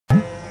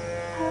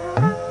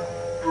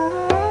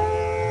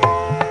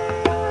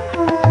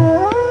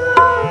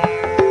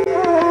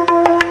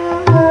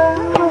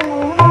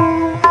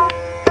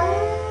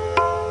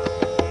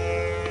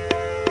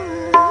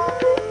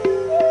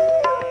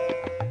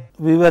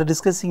were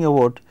discussing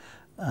about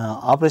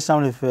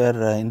operational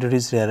amplifier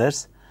introduced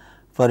errors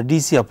for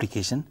DC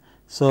application.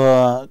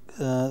 So,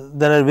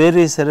 there are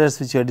various errors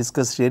which we have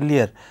discussed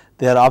earlier.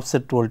 They are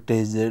offset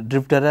voltage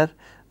drift error,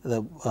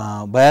 the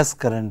bias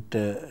current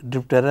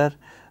drift error,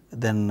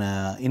 then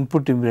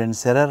input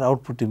impedance error,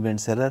 output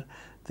impedance error,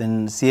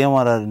 then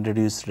CMRR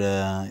introduced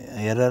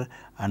error,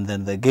 and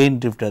then the gain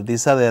drift error.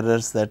 These are the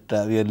errors that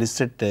we have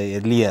listed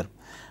earlier.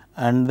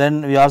 And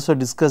then we also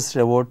discussed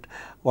about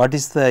what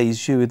is the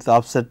issue with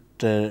offset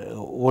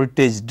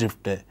voltage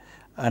drift,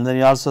 and then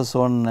we also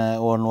shown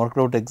one worked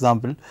out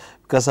example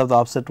because of the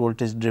offset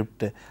voltage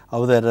drift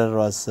how the error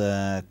was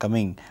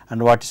coming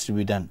and what is to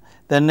be done.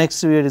 Then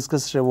next we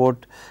discussed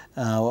about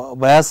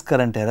bias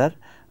current error,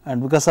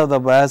 and because of the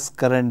bias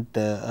current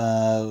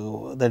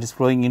that is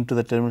flowing into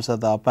the terminals of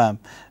the op amp,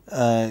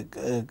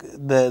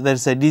 there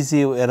is a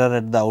DC error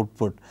at the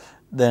output.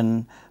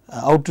 Then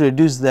how to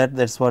reduce that,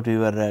 that is what we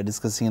were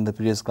discussing in the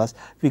previous class.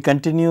 We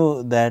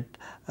continue that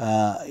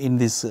in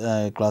this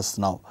class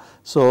now.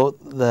 So,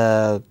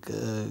 the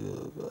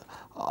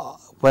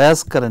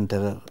bias current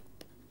error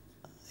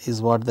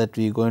is what that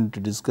we are going to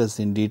discuss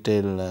in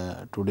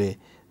detail today,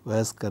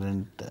 bias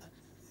current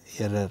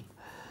error.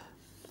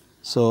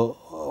 So,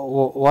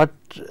 what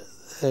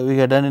we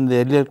had done in the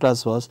earlier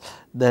class was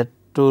that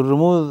to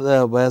remove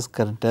the bias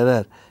current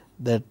error,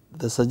 that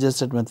the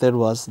suggested method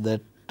was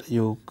that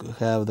you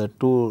have the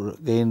two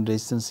gain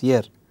resistance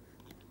here,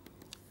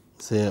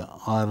 say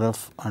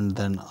RF and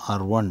then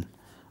R1,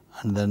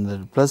 and then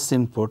the plus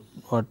input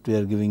what we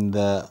are giving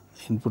the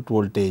input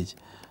voltage,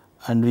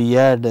 and we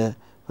add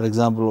for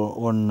example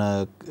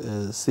one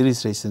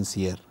series resistance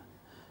here.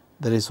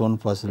 There is one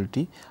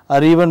possibility,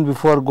 or even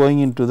before going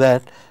into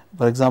that,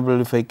 for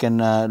example, if I can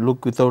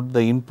look without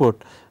the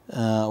input,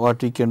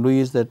 what we can do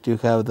is that you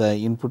have the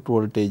input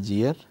voltage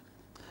here.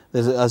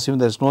 Assume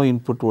there is no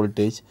input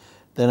voltage,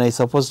 then I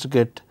supposed to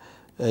get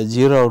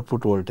 0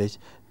 output voltage.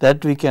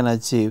 That we can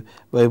achieve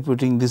by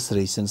putting this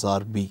resistance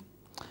RB,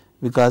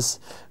 because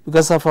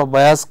of a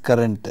bias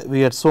current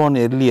we had shown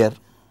earlier.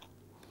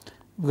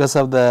 Because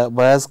of the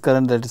bias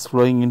current that is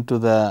flowing into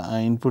the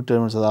input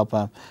terminals of the op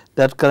amp,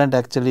 that current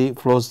actually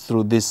flows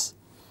through this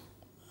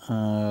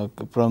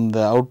from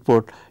the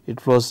output, it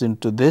flows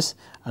into this,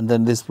 and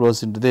then this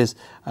flows into this,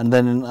 and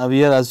then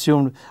we are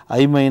assumed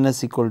I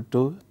minus equal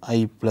to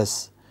I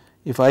plus.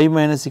 If I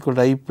minus equal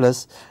to I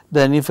plus,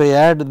 then if I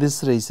add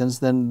this resistance,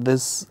 then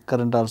this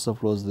current also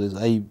flows this.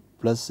 I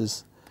plus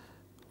is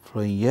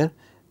flowing here,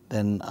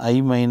 then I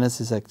minus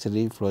is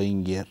actually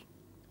flowing here.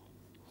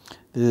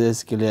 This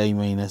is basically I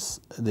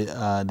minus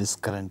this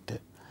current.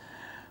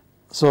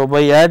 So,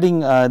 by adding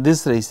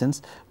this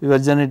resistance, we were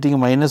generating a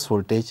minus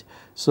voltage.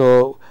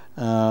 So,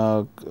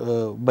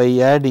 by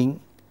adding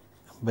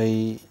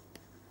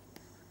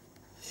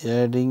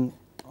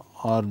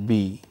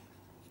RB,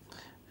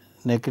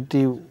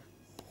 negative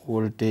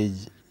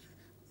voltage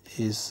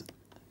is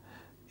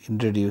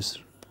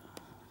introduced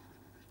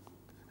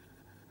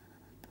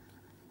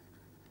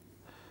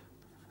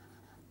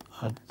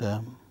at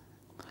the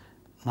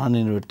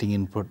non-inverting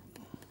input.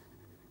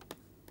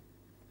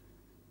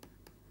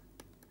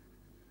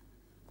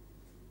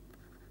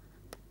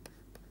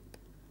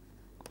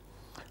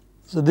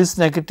 So, this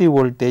negative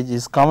voltage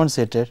is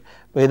compensated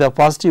by the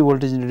positive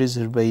voltage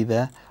introduced by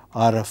the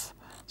RF.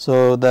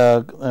 So,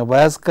 the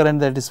bias current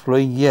that is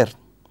flowing here,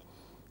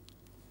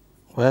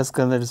 bias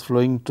current that is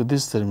flowing to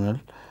this terminal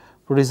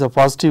produce a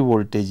positive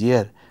voltage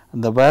here,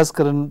 and the bias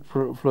current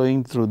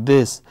flowing through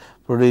this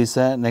produce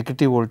a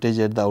negative voltage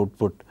at the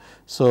output.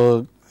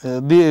 So,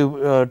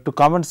 to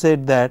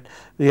compensate that,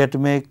 we have to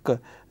make the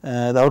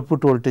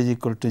output voltage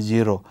equal to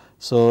 0.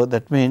 So,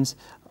 that means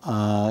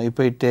if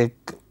I take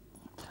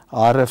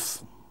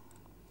RF,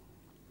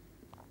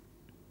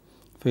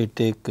 if I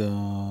take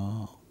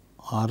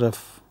RF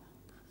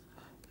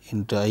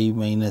into I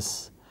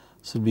minus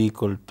should be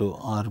equal to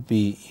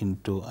RB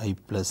into I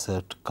plus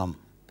to come.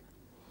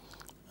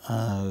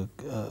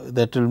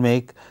 That will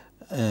make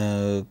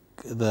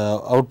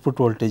the output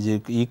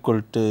voltage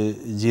equal to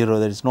 0,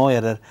 there is no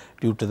error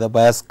due to the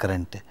bias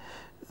current.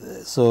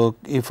 So,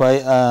 if I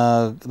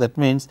that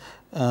means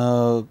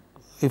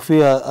if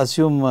we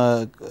assume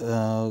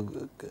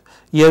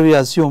here we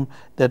assume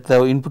that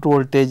the input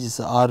voltage is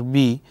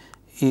RB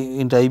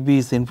into IB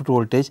is the input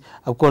voltage.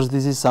 Of course,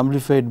 this is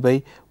simplified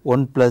by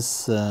 1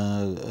 plus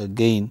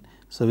gain.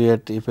 So, we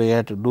had if I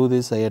had to do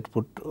this, I had to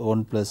put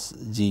 1 plus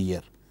G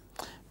here,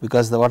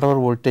 because the whatever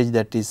voltage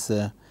that is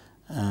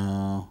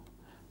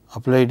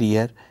applied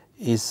here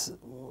is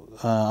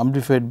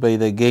amplified by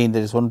the gain,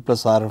 that is 1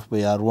 plus RF by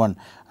R1,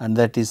 and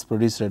that is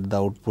produced at the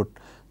output.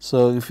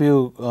 So, if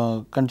you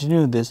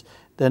continue this,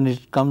 then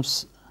it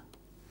comes,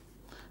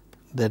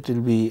 that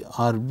will be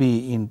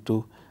RB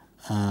into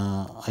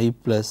I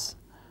plus,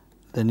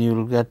 then you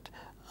will get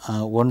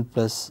 1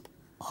 plus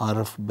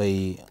RF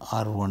by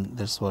R1,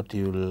 that is what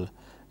you will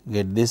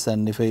get this.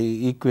 And if I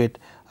equate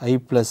I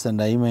plus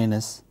and I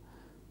minus,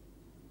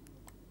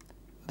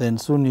 then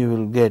soon you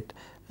will get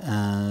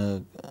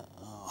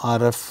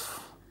RF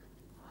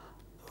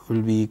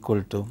will be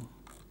equal to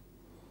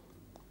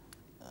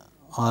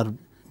R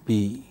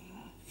B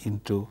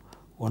into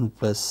 1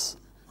 plus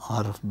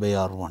R f by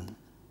R 1.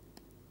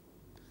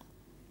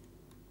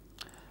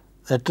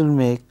 That will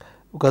make,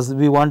 because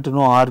we want to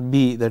know R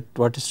B, that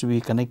what is to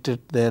be connected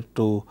there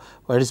to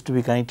what is to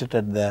be connected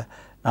at the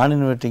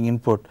non-inverting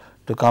input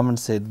to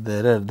compensate the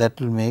error, that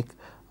will make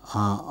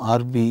R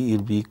B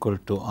will be equal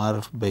to R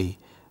f by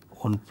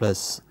 1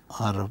 plus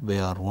R f by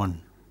R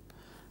 1,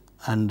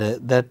 and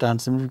that on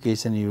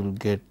simplification you will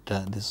get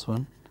this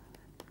one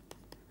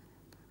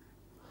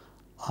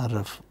R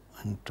f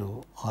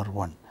into R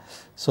 1.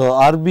 So,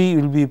 R B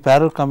will be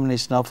parallel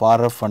combination of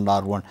R f and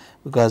R 1,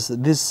 because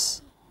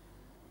this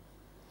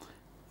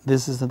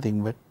is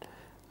nothing but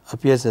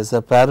appears as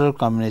a parallel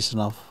combination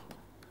of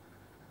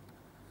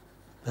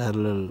R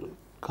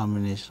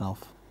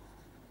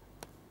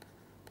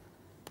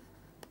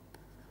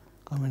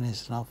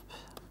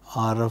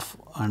f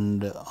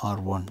and R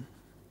 1.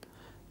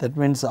 That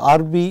means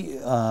R B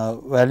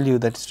value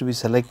that is to be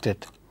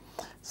selected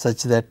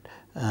such that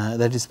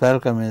that is parallel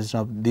combination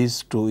of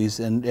these two is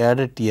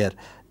added here,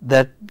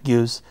 that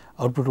gives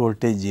output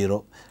voltage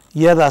 0.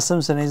 Here the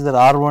assumption is that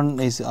R 1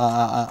 is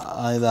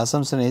the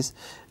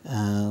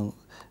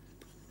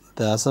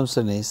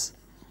assumption is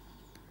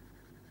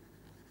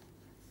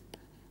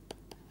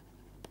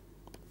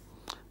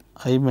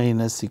I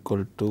minus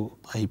equal to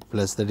I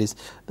plus, that is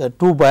the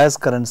two bias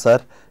currents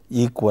are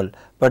equal,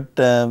 but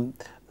in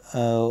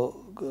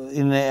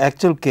the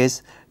actual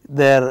case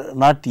they are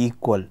not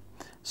equal.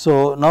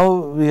 So, now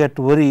we have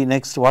to worry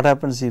next what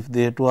happens if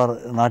the two are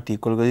not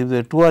equal, because if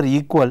the two are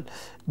equal,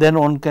 then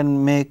one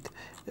can make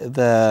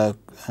the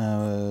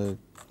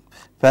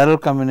parallel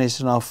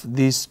combination of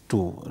these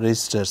two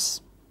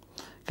resistors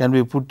can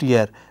be put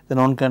here, then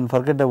one can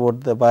forget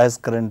about the bias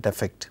current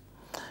effect.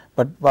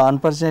 But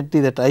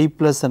unfortunately that I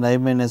plus and I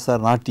minus are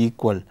not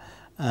equal,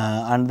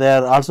 and they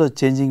are also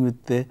changing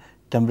with the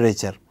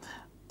temperature.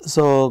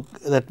 So,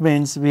 that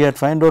means we have to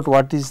find out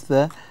what is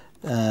the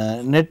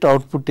net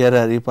output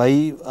error if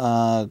I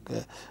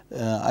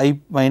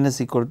minus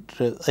equal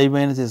to I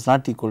minus is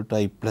not equal to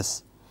I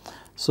plus.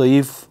 So,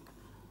 if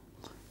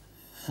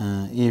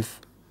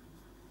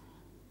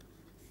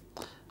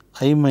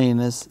I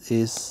minus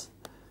is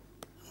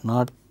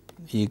not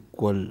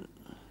equal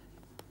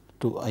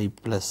to I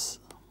plus,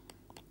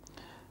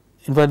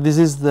 in fact this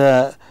is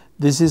the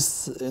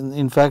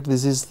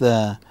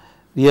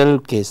real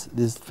case,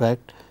 this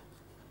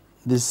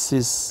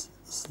is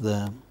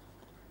the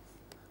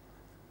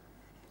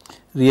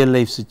real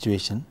life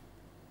situation.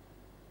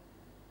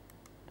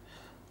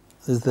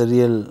 This is the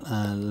real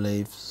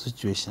life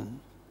situation.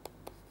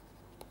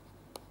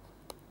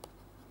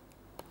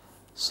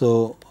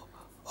 So,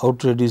 how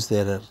to reduce the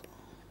error?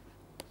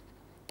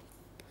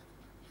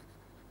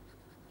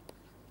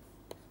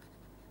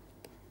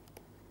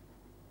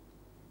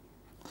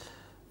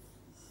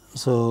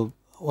 So,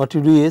 what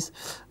you do is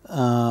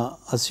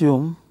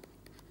assume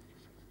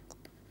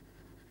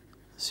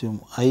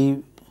I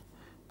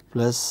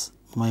plus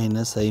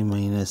minus I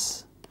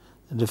minus,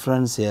 the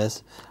difference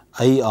as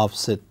I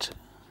offset,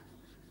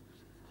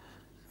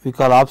 we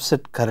call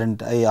offset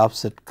current, I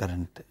offset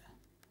current.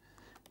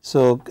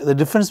 So, the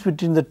difference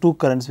between the two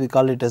currents we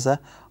call it as a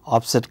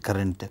offset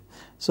current.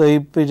 So,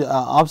 if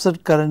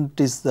offset current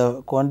is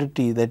the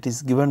quantity that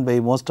is given by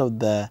most of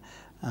the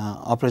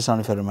operation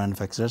amplifier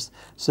manufacturers.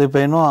 So, if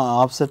I know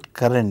offset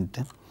current,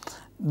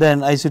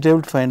 then I should be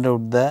able to find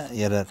out the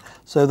error.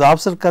 So, if the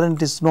offset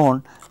current is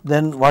known,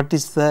 then what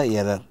is the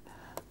error?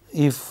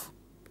 If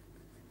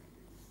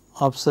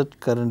offset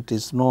current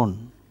is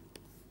known,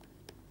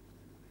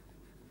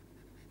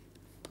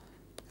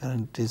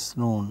 then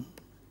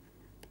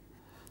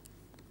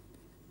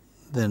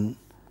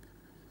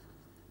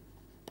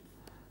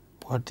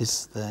what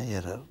is the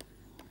error?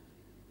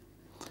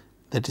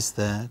 That is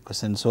the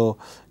question. So,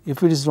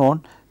 if it is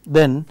known,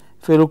 then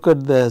if you look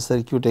at the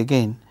circuit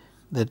again,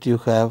 that you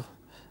have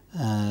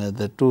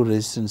the two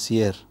resistance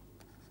here,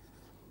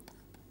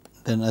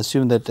 then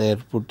assume that I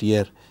have put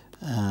here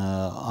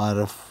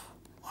RF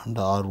and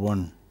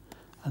R1,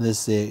 and let's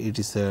say it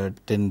is a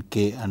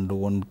 10K and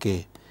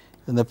 1K.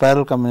 Then the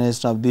parallel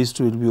combination of these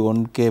two will be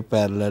 1K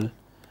parallel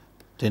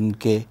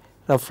 10K,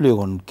 roughly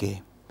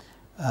 1K.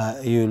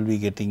 You will be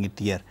getting it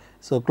here.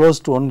 So, close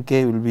to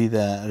 1K will be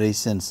the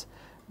resistance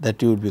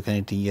that you will be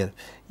connecting here.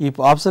 If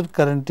offset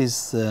current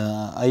is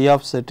I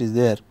offset is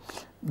there,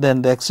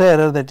 then the extra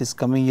error that is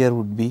coming here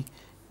would be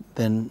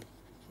then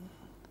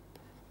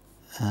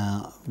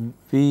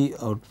V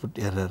output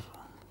error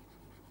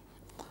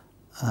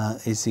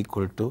is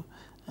equal to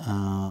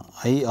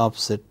I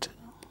offset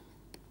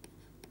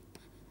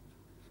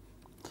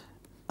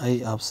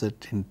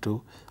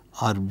into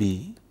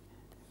RB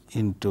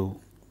into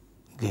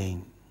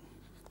gain,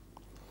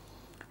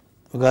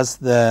 because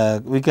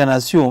we can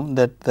assume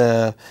that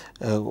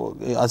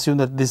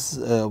this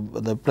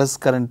the plus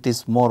current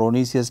is more. One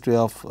easiest way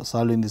of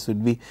solving this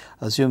would be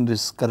assume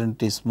this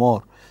current is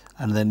more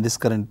and then this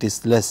current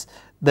is less,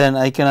 then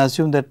I can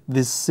assume that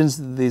this, since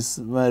this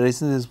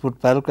resistance is put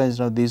parallel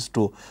combination of these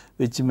two,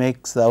 which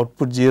makes the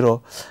output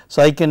 0.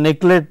 So, I can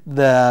neglect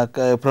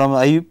the from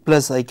I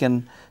plus, I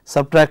can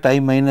subtract I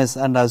minus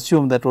and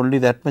assume that only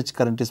that much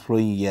current is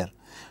flowing here.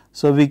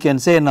 So, we can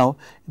say now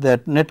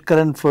that net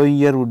current flowing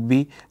here would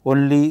be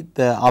only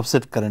the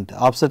offset current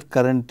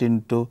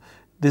into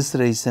this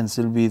resistance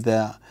will be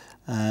the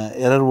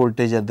error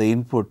voltage at the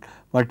input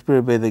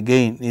multiplied by the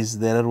gain is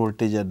the error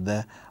voltage at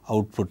the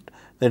output.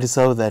 That is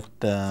how that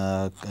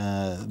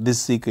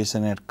this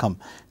equation had come.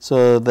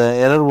 So, the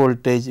error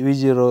voltage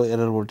V0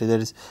 error voltage,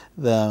 that is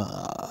the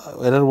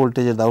error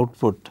voltage at the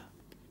output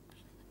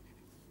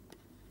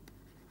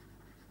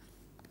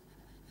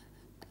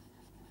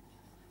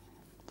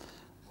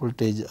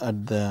voltage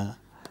at the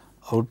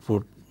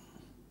output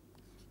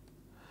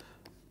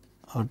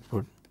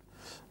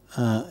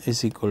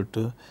is equal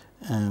to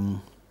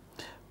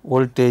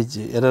voltage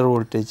error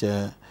voltage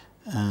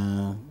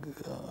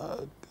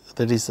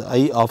that is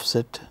I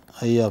offset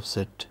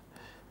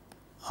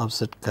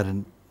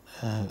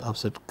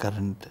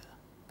current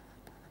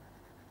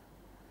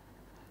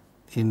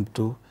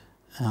into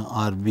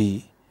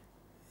RB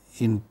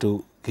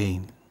into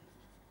gain.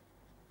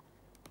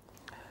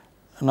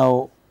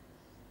 Now,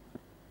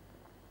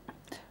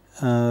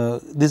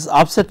 this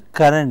offset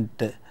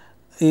current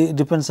it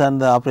depends on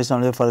the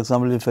operation. For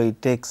example, if I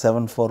take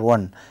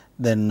 741,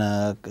 then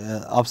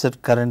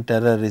offset current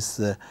error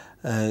is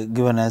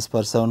given as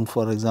per 7,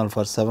 for example,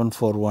 for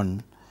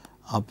 741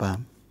 op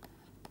amp,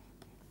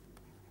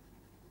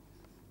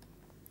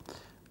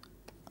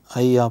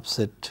 I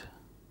offset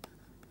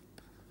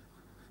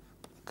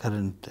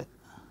current,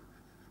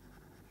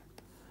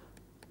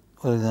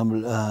 for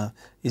example,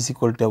 is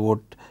equal to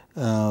about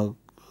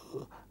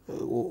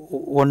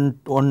 1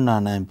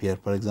 nanoampere,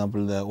 for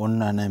example, the 1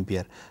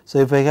 nanoampere. So,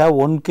 if I have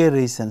 1K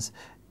resistance,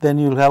 then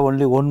you will have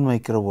only 1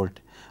 microvolt.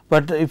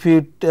 But if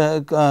you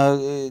per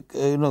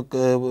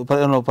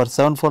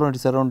 741 it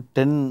is around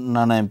 10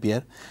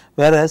 nanoampere,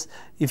 whereas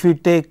if you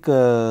take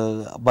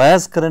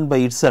bias current by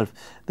itself,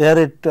 they are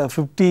at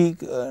 50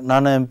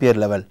 nanoampere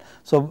level.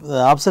 So,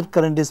 the offset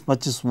current is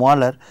much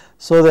smaller.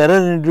 So, the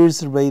error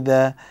induced by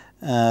the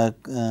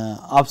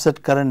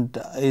offset current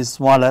is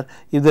smaller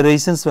if the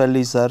resistance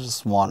values are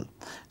small.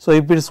 So,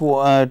 if it is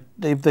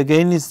if the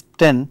gain is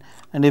 10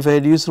 and if I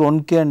had used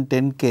 1K and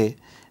 10K,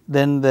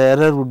 then the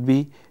error would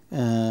be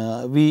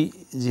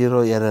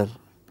V0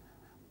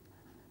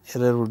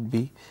 error would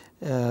be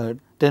 10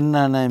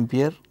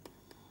 nanoampere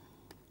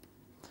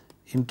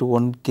into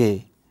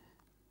 1K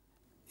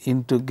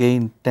into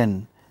gain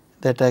 10,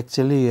 that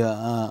actually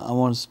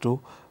amounts to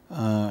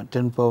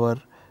 10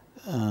 power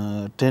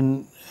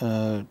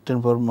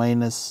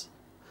minus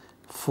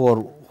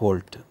 4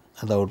 volt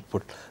at the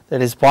output,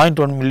 that is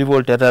 0.1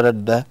 millivolt error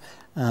at the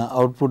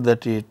output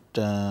that it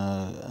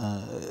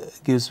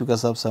gives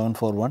because of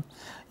 741.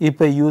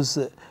 If I use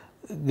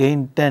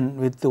gain 10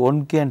 with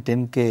 1K and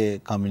 10K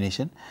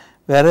combination,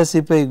 whereas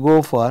if I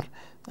go for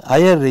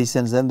higher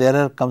resistance, then the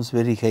error comes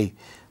very high.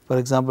 For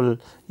example,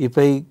 if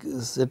I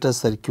set a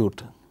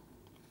circuit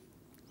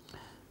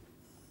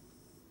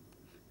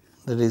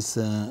that is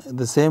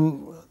the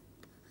same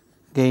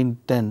gain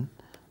 10,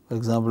 for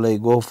example, I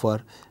go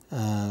for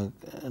 9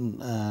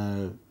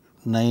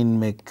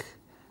 meg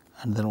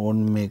and then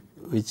 1 meg,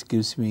 which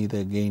gives me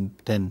the gain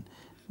 10,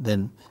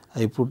 then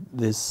I put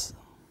this,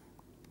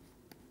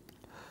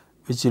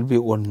 which will be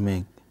 1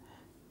 meg,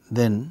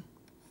 then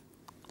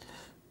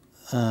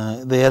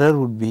the error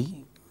would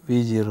be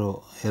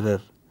V0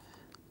 error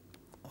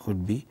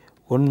would be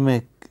 1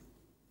 meg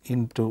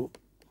into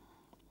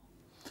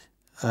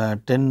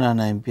 10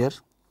 nanoampere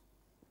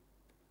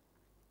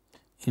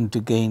into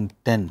gain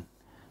 10.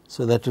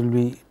 So, that will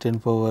be 10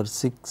 power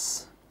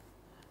 6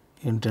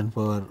 into 10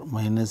 power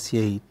minus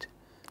 8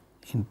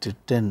 into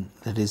 10,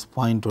 that is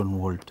 0.1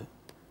 volt.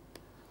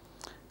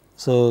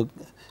 So,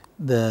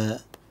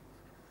 the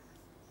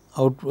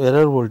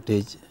error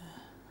voltage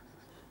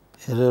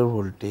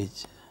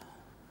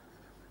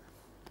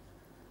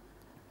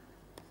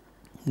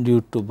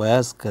due to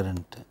bias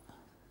current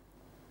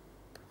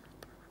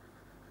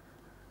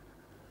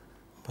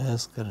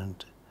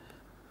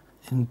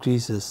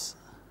increases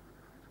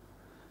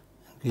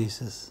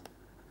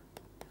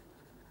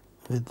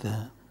with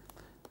the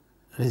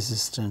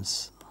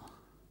resistance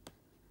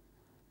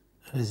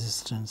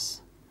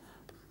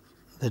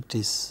that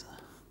is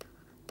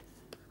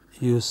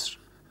used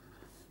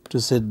to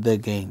set the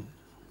gain.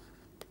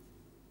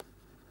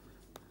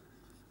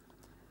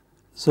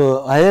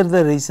 So, higher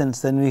the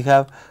resistance, then we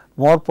have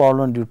more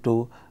problem due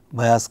to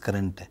bias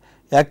current.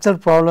 Actual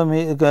problem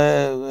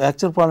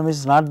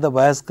is not the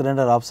bias current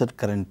or offset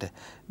current.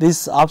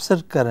 This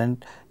offset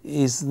current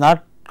is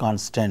not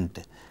constant.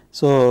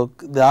 So,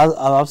 the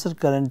offset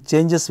current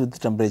changes with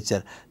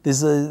temperature.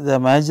 This is the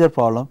major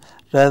problem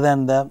rather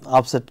than the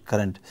offset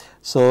current.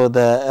 So,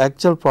 the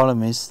actual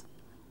problem is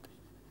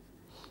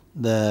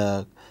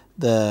the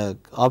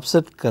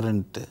offset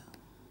current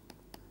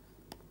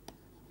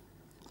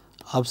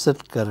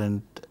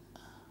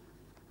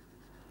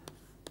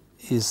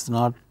is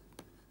not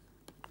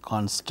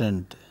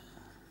constant.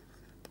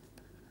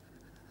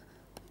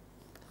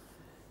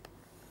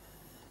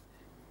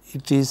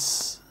 It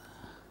is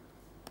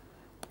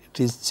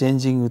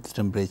changing with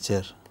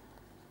temperature.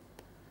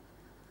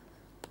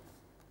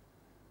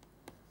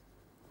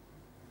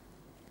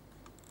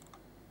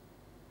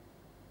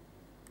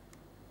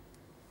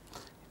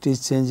 It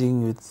is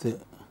changing with the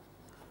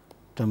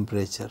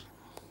temperature.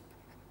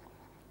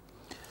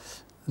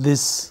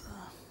 This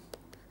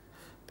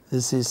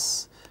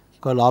is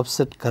called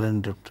offset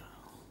current drift.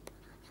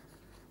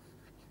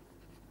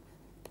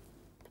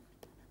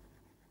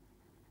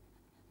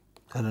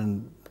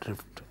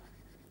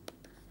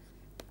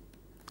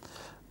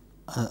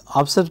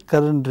 Offset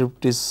current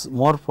drift is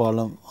more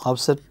problem.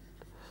 Offset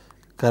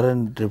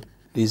current drift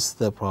is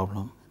the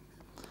problem.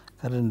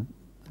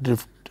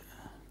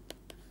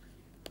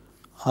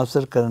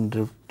 Offset current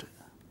drift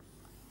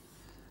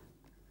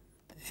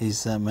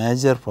is a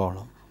major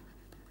problem.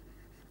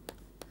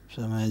 It's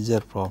a major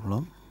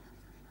problem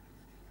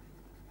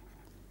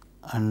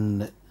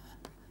and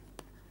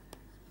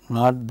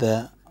not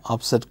the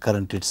offset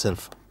current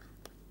itself.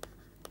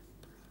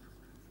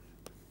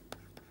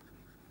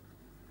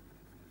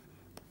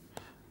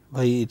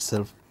 By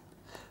itself.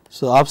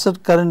 So,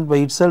 offset current by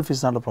itself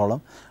is not a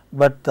problem,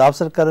 but the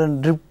offset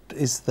current drift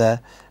is the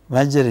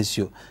major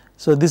issue.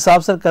 So, this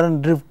offset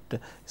current drift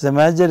is a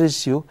major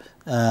issue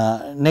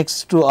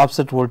next to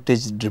offset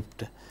voltage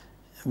drift,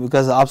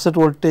 because offset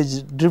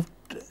voltage drift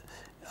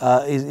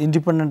is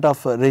independent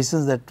of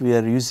resistance that we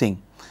are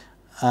using,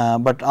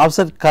 but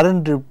offset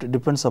current drift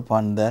depends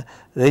upon the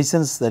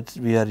resistance that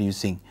we are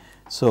using.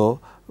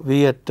 So,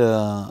 we at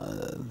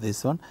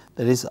this one,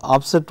 that is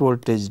offset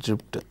voltage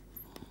drift.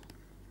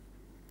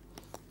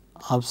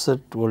 Offset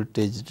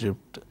voltage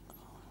drift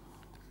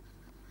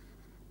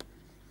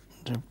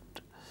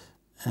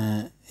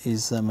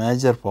is a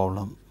major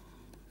problem.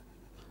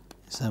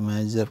 It's a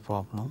major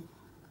problem,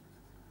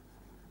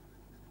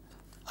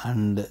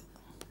 and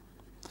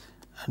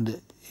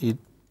it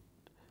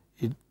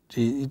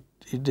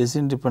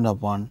doesn't depend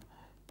upon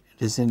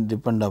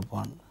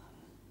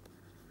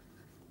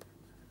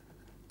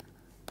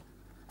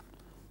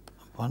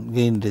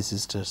gain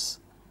resistors,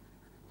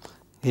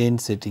 gain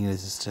setting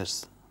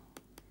resistors.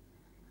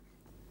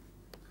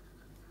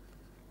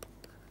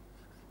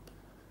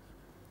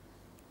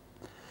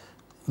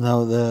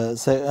 Now,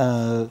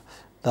 the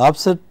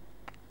offset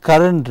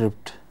current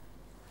drift,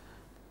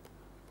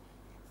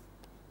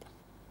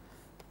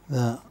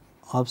 the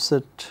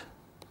offset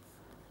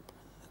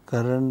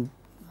current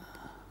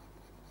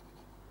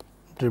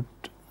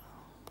drift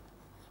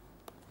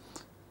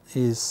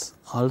is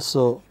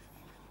also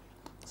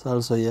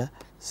a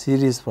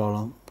serious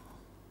problem,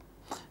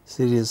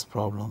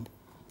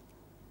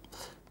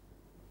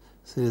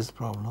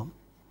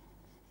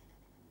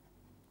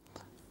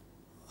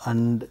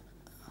 and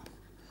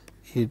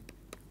it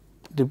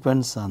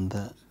depends on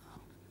the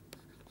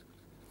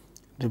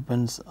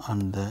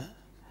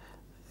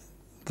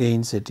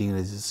gain setting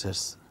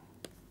resistors.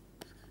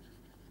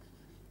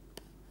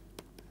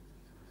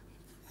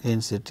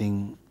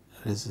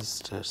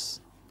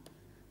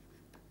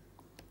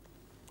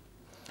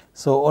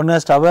 So, one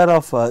is aware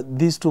of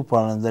these two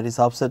problems, that is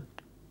offset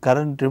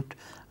current drift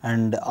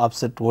and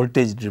offset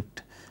voltage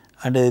drift,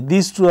 and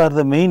these two are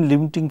the main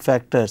limiting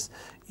factors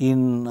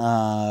in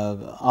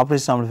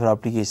operation amplifier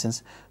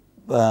applications,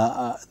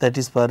 that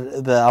is for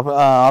the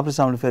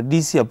operation amplifier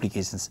DC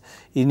applications.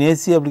 In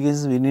AC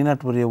applications we need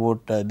not worry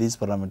about these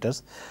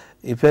parameters.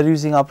 If you are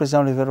using operation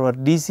amplifier for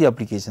DC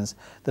applications,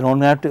 then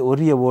one have to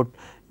worry about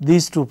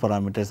these two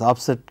parameters,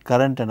 offset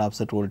current and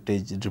offset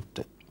voltage drift.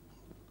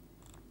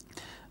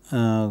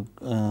 Now,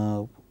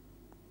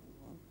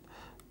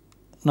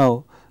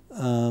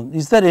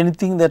 is there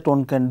anything that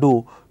one can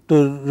do to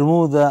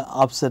remove the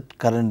offset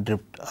current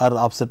drift or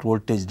offset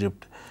voltage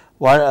drift?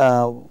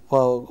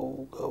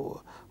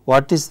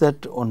 What is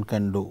that one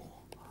can do?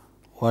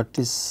 What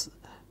is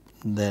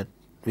that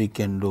we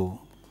can do?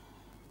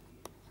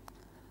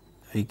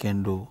 We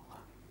can do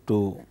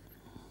to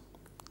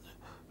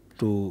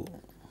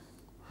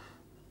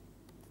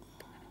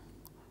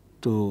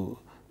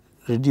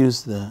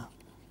reduce the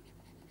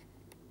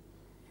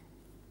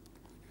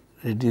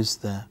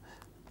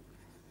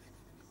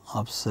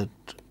offset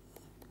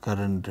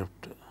current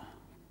drift.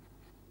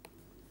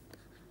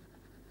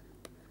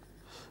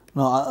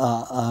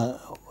 Now,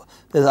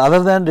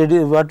 other than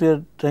what we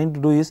are trying to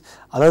do is,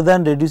 other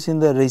than reducing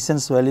the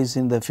resistance values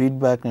in the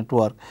feedback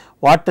network,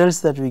 what else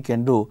that we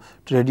can do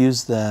to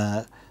reduce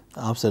the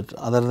offset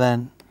other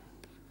than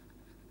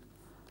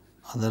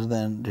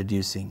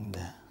reducing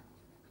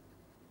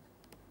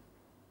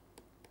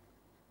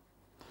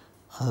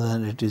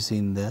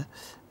the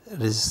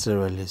resistor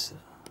values.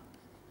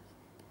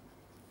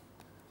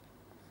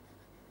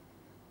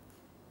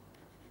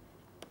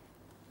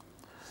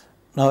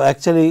 Now,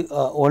 actually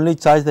only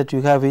choice that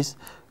you have is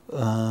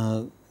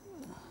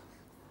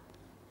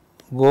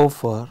go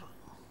for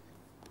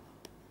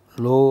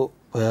low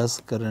bias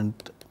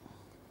current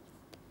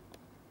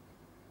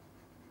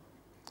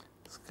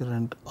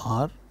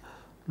or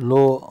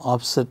low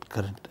offset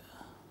current.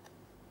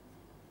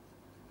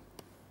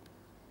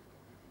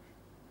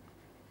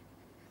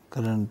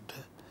 Current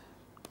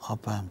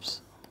op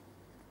amps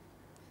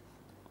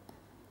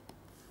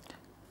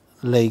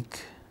like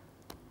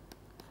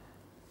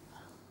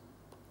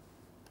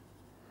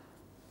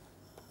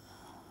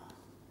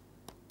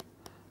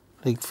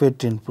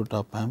FET input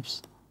op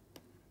amps,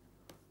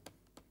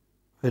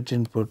 FET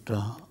input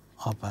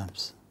op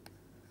amps.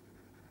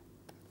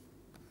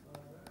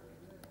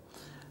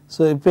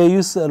 So, if I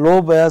use a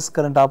low bias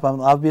current op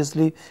amp,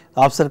 obviously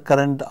offset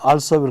current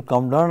also will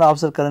come down,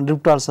 offset current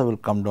drift also will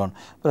come down.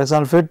 For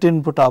example, FET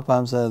input op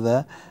amps are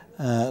the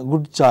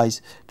good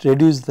choice to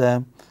reduce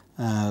the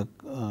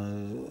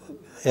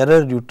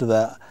error due to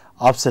the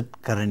offset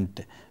current,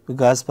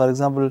 because for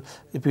example,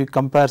 if you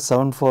compare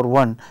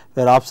 741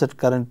 where offset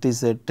current is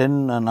 10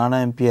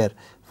 nanoampere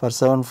for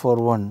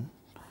 741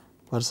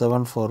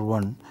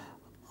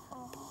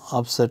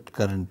 offset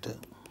current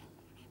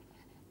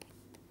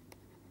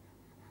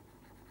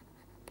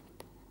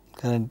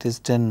is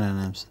 10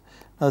 nanoamps.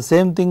 Now,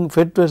 same thing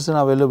FET version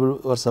available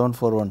for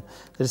 741,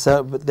 that is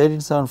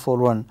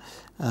 13741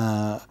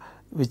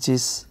 which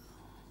is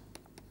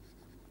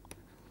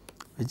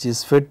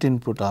FET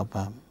input op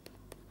amp.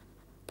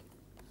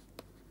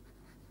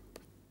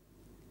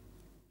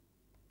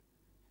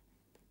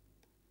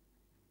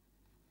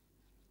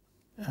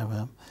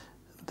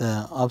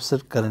 The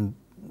offset current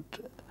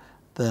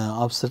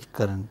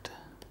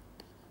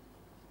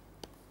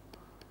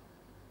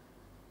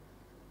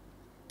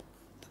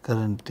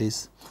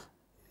is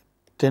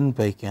 10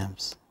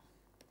 picamps.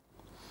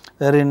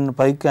 Wherein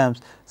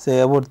picamps say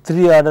about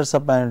 3 orders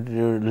of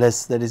magnitude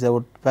less, that is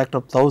about factor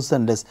of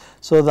 1000 less.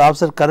 So, the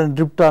offset current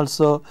drift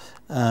also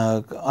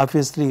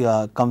obviously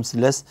comes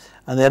less,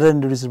 and the error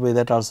introduced by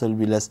that also will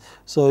be less.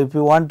 So, if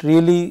you want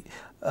really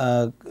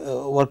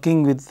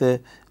working with if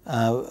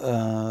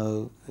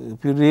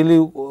you really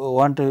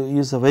want to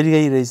use a very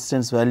high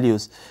resistance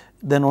values,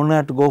 then only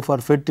have to go for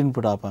FET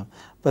input op amp.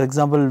 For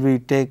example, we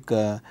take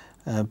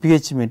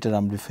pH meter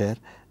amplifier,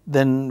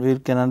 then we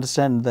can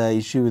understand the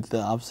issue with the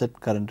offset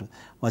current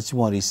much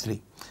more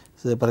easily.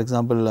 So, for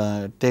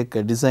example, take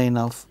a design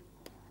of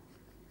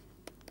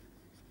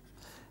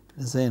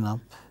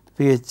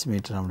pH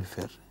meter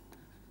amplifier.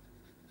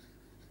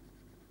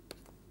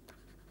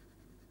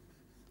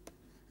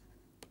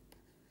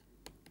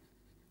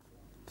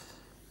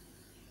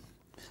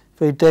 If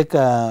we take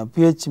a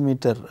pH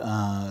meter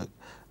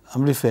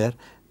amplifier,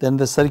 then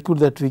the circuit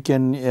that we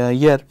can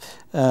hear,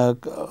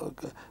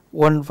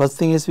 one first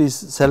thing is we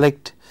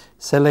select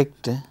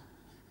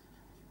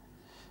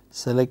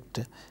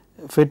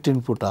FET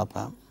input op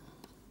amp,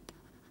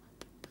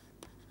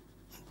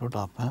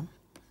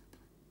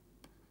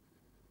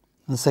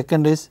 and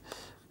second is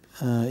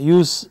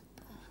use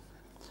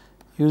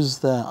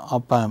the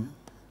op amp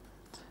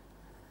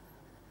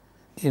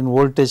in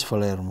voltage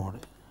follower mode.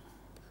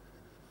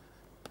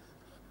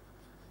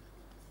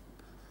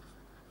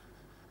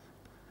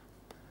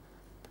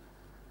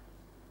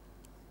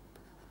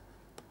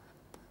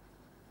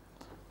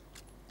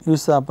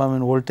 Use the op amp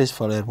in voltage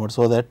follower mode,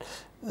 so that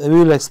we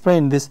will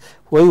explain this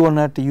why one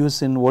have to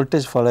use in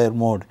voltage follower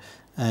mode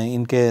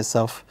in case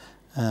of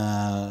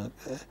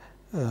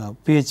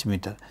pH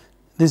meter.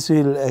 This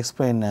we will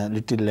explain a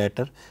little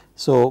later.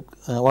 So,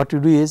 what you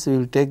do is we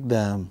will take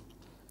the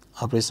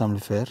operation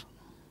amplifier,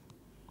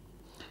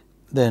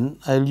 then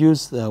I will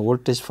use the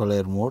voltage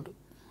follower mode,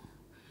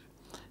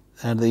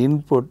 and the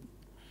input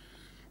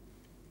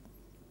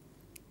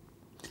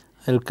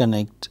I will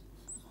connect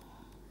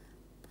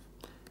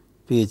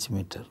pH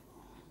meter.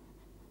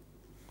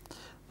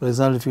 For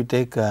example, if you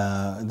take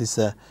this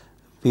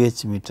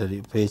pH meter,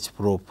 pH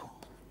probe,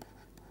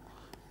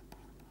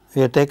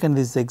 we have taken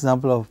this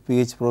example of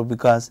pH probe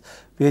because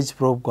pH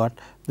probe got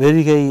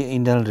very high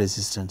internal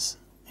resistance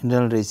of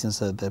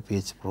the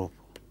pH probe.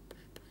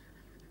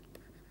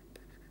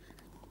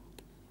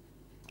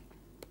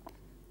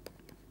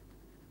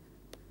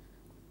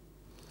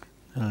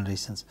 Internal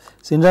resistance.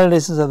 So, internal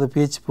resistance of the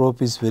pH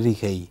probe is very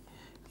high,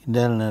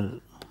 internal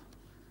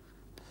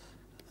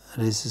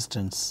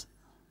resistance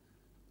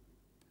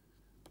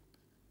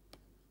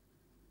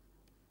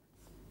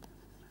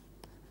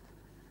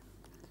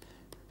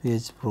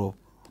pH probe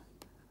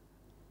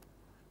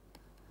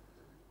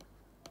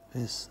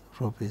is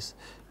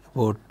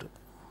about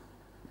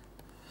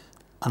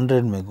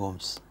 100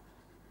 megohms.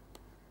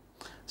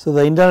 So,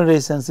 the internal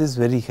resistance is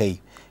very high.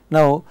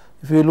 Now,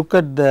 if you look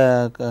at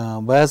the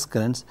bias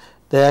currents,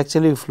 they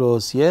actually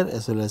flows here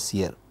as well as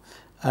here,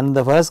 and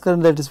the bias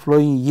current that is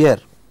flowing here,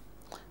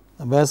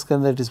 the bias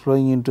current that is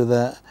flowing into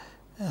the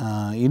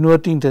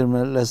inverting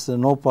terminal has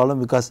no problem,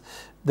 because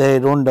they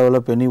do not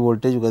develop any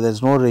voltage because there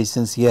is no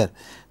resistance here.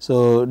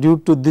 So, due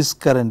to this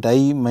current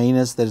I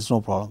minus, there is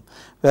no problem,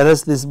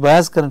 whereas this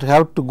bias current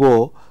have to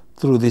go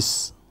through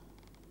this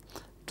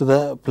to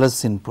the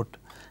plus input.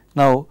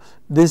 Now,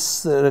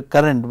 this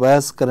current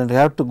bias current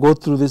have to go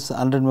through this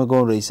 100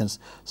 megohm resistance.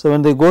 So,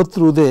 when they go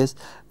through this,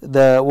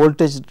 the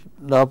voltage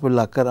drop will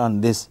occur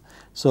on this.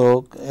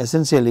 So,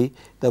 essentially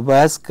the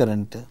bias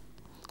current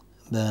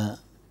the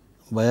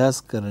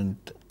bias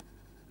current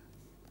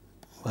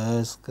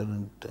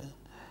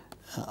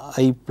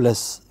I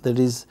plus, that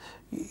is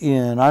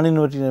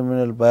non-inverting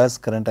terminal bias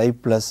current I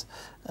plus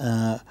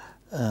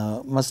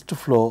must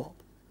flow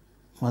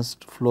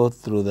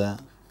through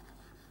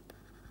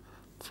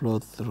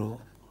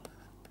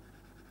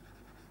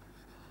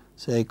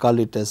so I call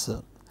it as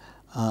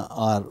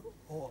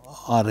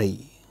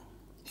Ri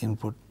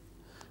input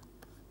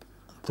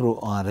through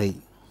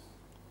Ri.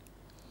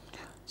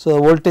 So, the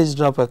voltage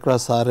drop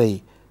across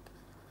Ri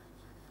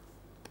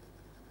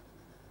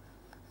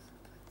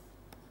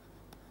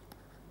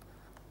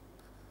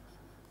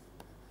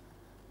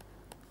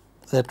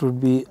that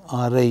would be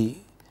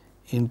Ri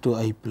into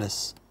I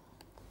plus.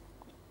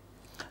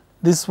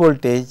 This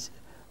voltage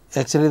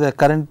actually the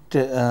current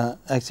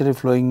actually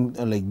flowing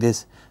like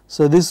this.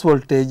 So, this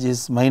voltage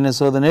is minus.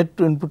 So, the net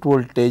input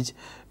voltage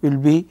will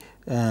be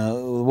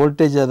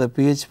voltage of the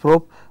pH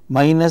probe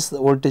minus the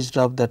voltage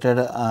drop that had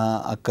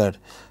occurred.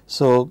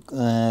 So,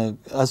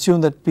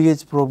 assume that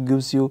pH probe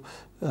gives you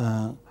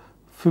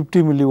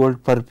 50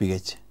 millivolt per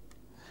pH.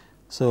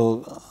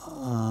 So,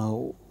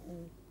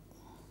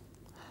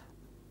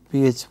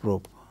 pH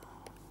probe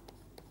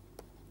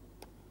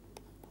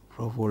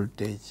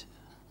voltage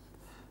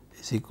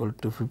is equal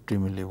to 50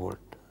 millivolt.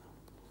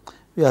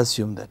 We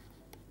assume that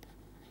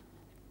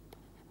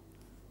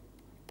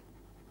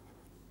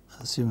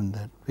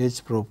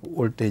pH probe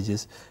voltage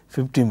is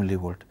 50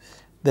 millivolt.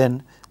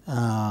 Then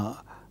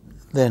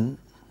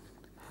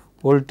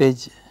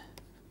voltage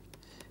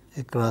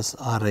across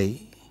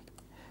Ri,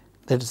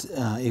 that is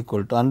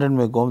equal to 100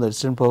 megohm, that is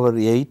 10 power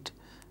 8,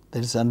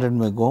 that is 100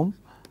 megohm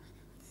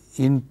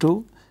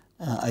into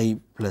I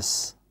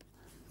plus,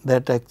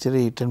 that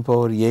actually 10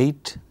 power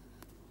 8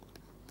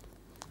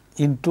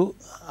 into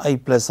I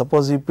plus.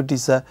 Suppose if it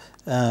is a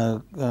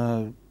 10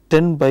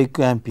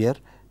 picoampere,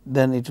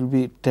 then it will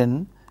be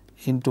 10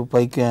 into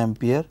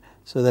picoampere.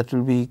 So, that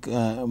will be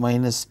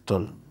minus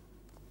 12,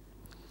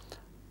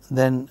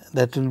 then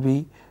that will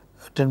be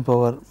 10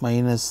 power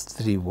minus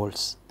 3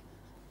 volts.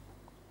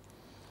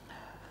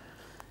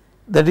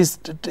 That is,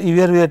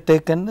 here we have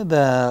taken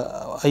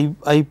the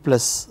I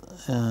plus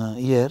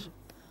here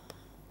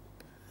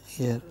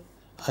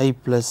I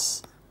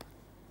plus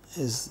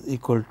is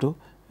equal to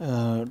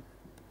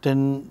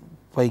 10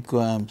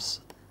 picoamps.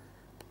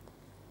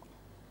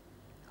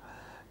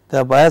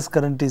 The bias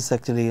current is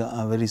actually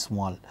very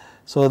small.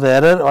 So, the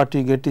error what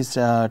you get is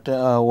 1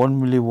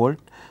 millivolt.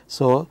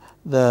 So,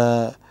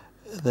 the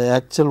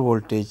actual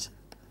voltage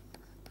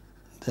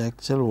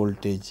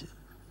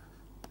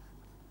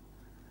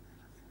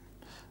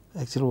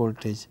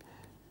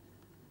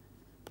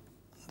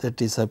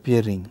that is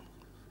appearing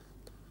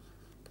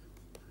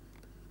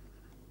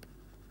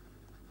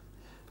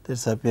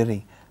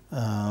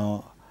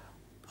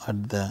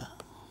at the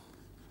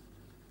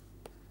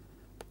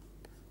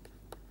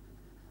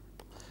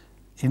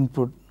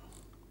input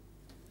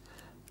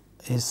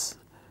is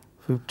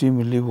 50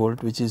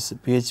 millivolt, which is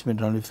pH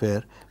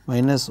amplifier,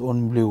 minus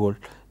 1 millivolt,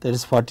 that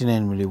is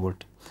 49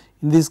 millivolt.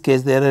 In this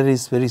case, the error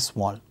is very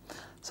small.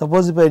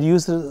 Suppose if I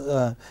use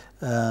the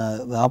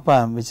op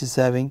amp which is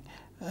having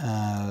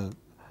 1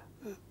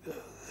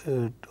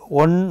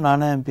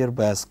 nanoampere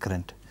bias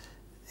current,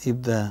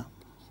 if the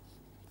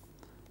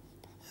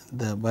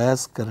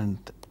bias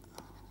current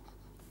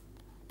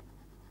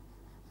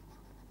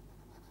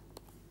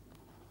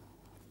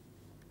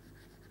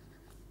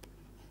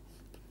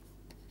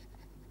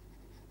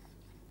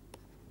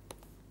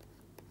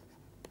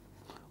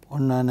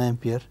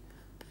nanoampere,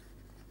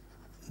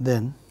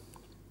 then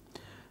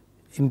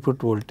input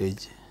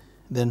voltage,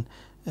 then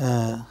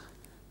the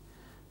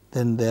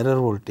error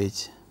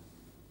voltage,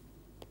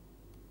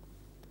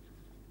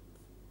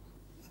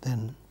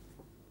 then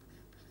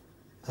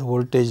the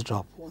voltage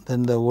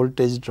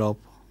drop,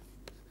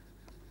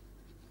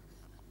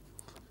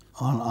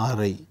 on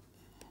Ri,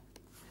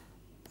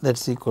 that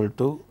is equal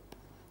to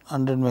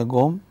 100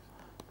 megohm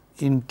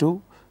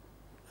into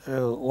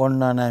 1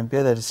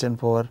 nanoampere, that is 10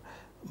 power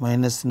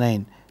minus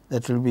 9,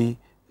 that will be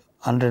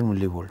 100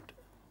 millivolt.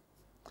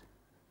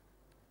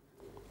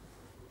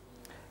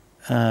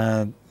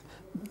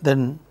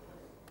 Then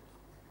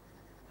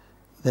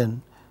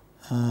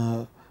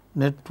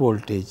net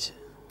voltage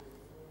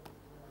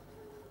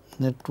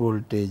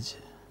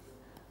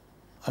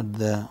at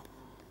the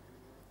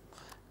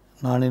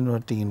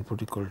non-inverting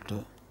input equal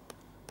to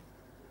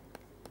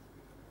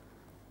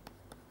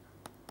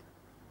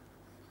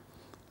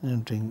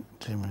inverting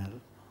terminal.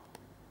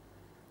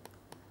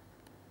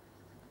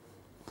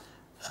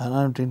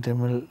 Non-inverting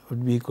terminal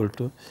would be equal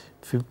to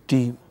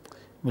 50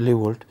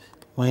 millivolt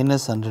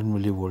minus 100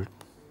 millivolt,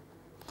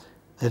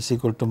 that is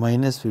equal to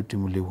minus 50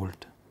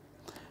 millivolt.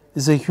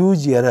 This is a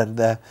huge error.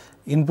 The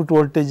input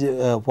voltage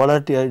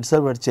polarity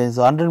itself had changed.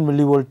 So, 100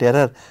 millivolt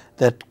error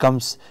that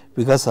comes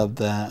because of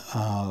the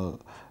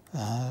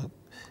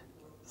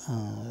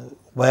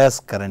bias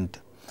current.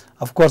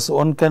 Of course,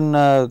 one can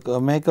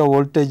make a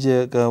voltage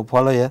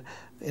follower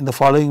in the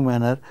following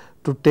manner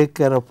to take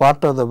care of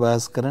part of the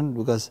bias current,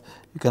 because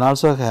you can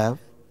also have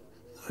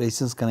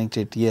resistance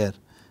connected here,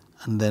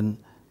 and then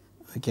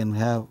we can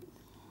have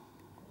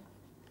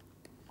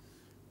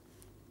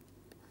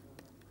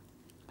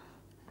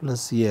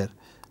plus here,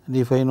 and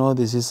if I know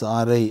this is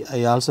Ri,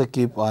 I also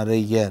keep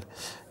Ri here.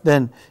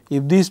 Then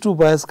if these two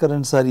bias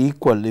currents are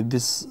equal, if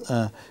this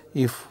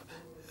if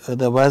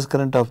the bias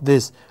current of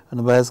this and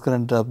the bias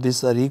current of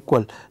this are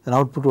equal, then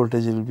output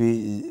voltage will be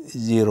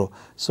 0.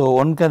 So,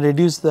 one can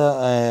reduce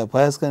the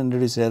bias current,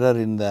 reduce error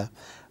in the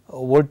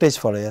voltage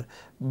follower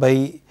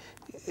by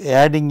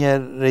adding a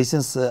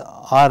resistance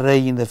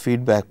Ri in the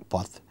feedback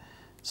path.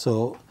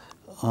 So,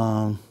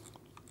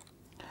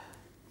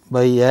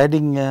 by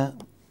adding a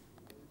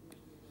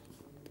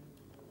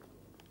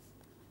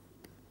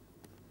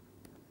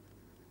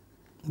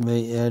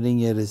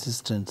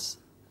resistance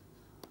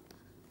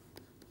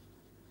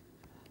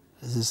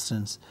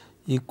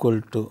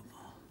equal to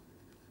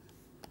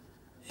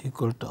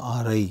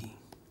Ri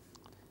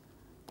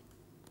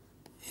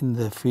in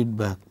the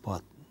feedback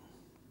path,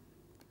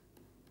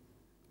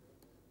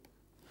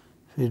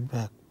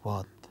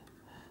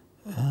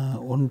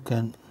 one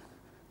can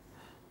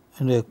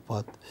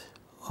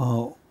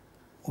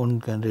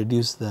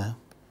reduce the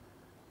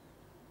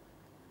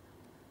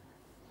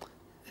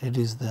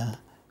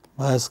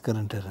bias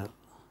current error.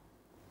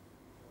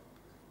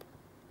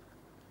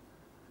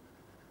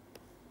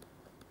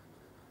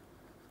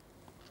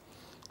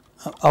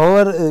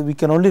 However, we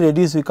can only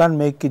reduce, we can't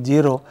make it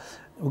 0,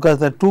 because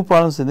there are two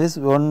problems in this.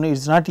 One, it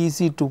is not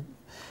easy to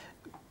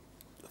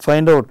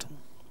find out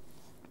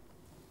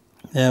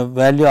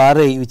value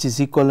Ri which is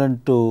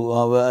equivalent to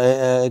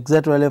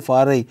exact value of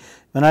Ri.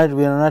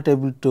 We are not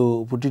able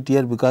to put it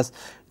here, because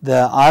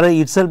the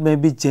Ri itself may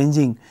be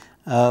changing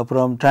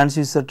from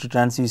transducer to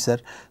transducer.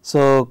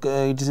 So,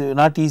 it is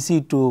not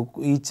easy to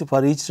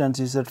for each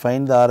transducer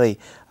find the Ri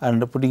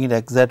and putting it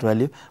exact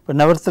value, but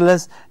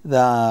nevertheless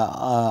the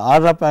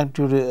order of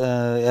magnitude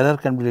error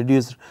can be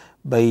reduced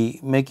by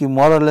making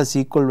more or less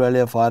equal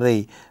value of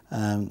Ri,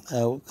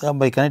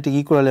 by connecting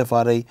equal value of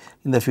Ri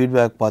in the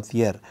feedback path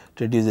here,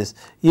 it reduces.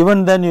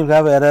 Even then you will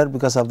have error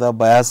because of the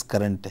bias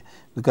current,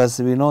 because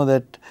we know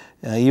that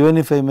even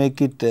if I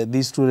make it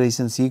these two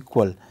resistance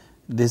equal,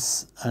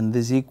 this and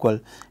this equal,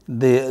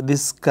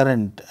 this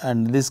current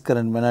and this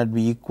current may not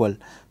be equal.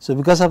 So,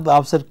 because of the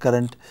offset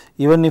current,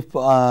 even if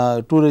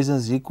two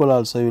resistance equal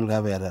also, you will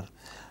have error.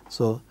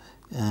 So,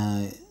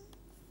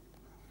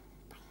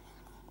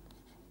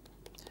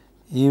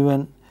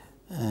 even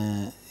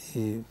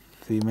if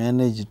we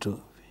manage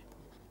to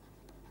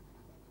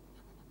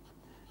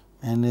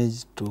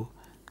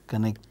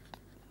connect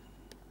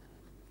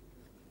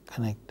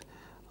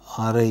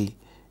Ri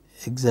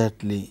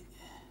exactly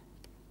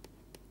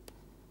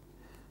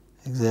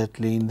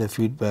in the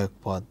feedback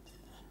path,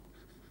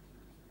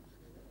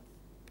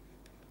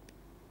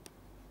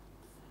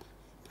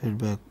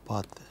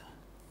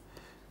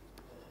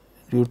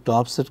 due to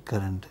offset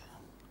current.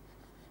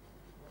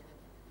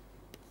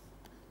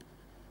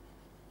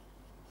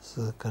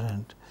 So,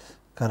 current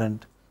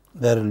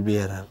there will be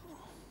error,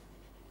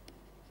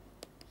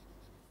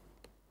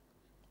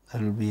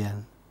 there will be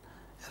an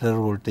error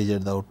voltage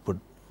at the output.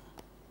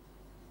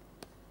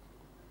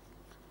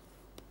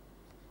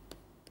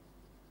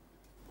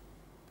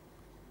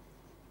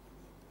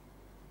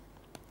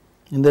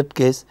 In that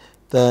case,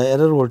 the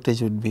error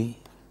voltage would be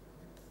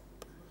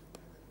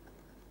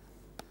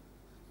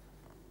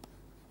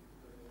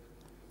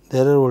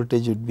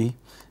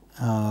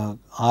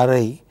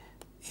Ri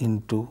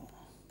into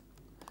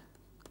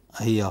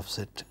I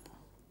offset.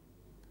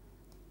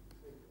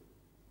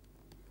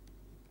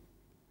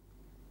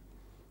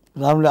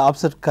 Normally,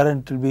 offset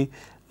current will be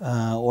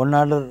one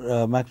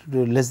order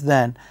magnitude less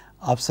than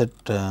offset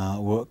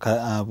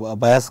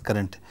bias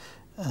current,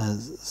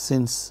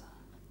 since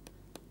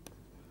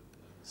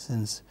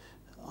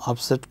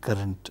offset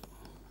current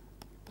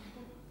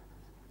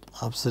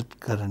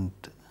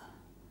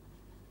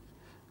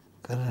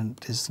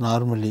is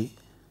normally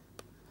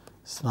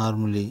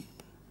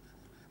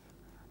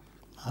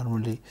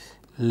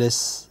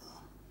less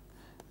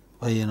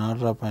by an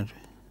order of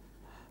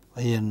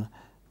magnitude,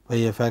 by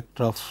a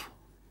factor of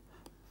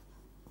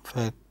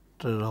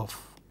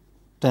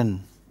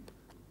 10,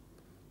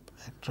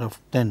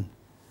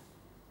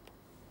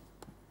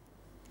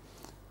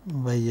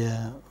 by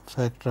a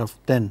factor of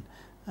 10,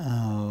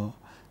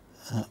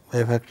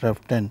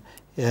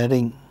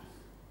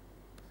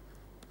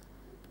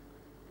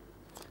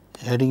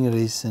 adding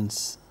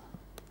resistance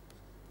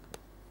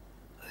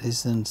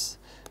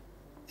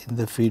in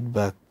the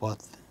feedback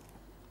path,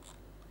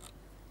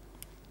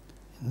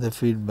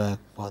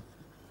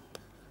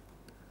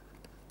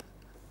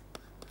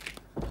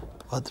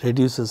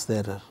 reduces the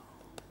error.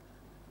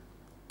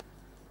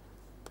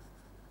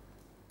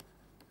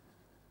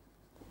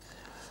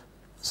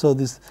 So,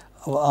 this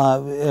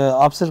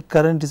offset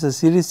current is a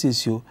serious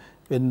issue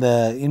when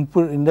the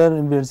input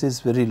internal impedance is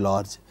very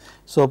large.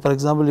 So, for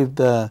example, if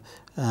the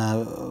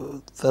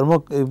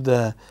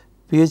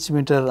pH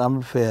meter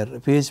amplifier,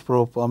 pH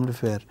probe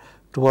amplifier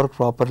to work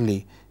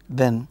properly,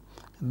 then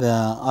the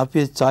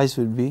RPH choice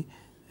will be,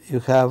 you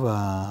have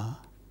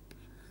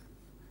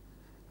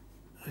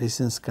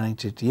resistance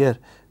connected here,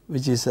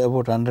 which is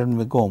about 100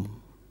 megohm,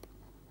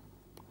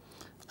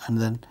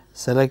 and then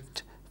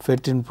select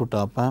FET input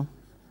op amp,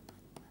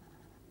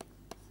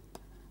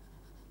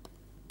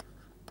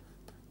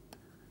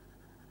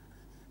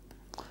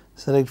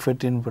 select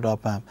FET input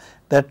op amp.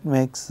 That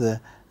makes the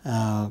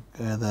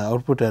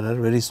output error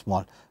very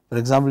small. For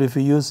example, if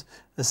you use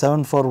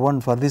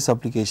 741 for this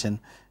application,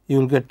 you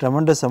will get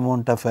tremendous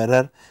amount of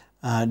error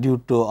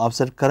due to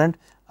offset current,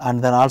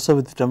 and then also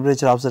with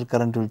temperature offset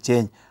current will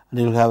change and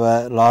you will have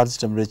a large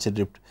temperature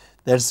drift.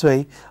 That is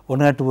why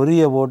one have to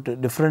worry about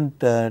different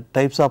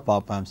types of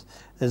op amps.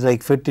 There is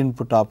like FET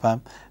input op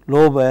amp,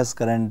 low bias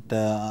current,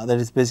 that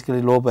is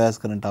basically low bias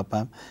current op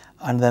amp,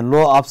 and then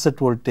low offset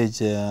voltage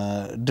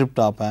drift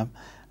op amp,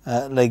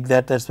 like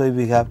that. That is why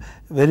we have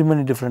very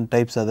many different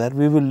types are there.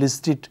 We will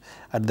list it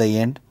at the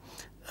end.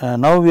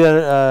 Now we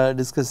are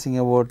discussing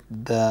about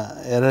the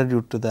error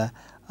due to the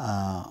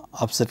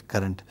offset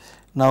current.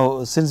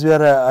 Now since we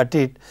are at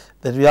it,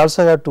 that we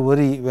also have to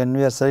worry when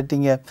we are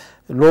selecting a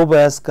low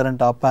bias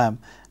current op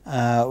amp,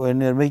 when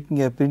we are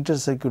making a printed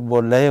circuit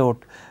board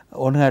layout,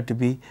 one have to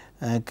be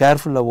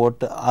careful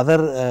about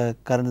other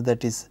current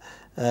that is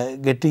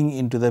getting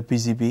into the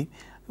PCB,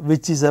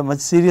 which is a much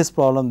serious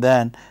problem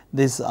than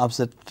this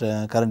offset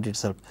current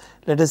itself.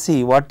 Let us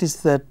see what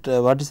is that,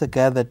 what is the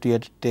care that we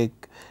have to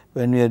take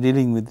when we are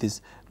dealing with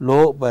this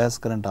low bias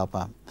current op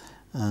amp,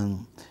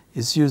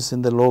 issues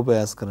in the low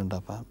bias current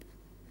op amp.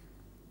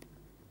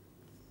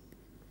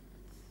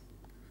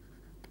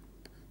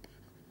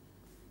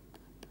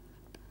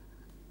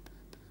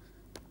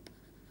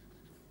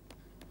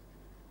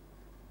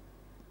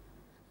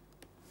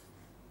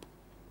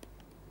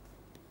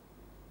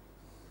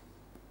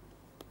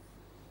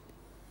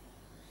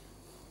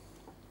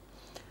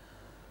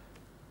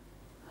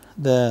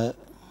 The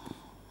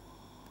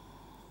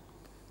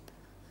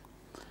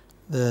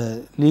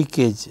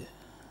leakage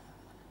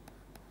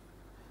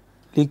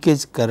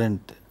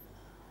current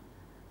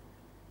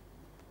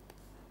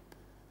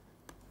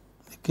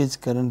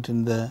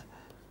in the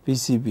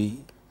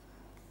PCB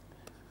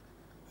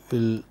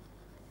will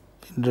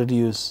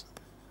introduce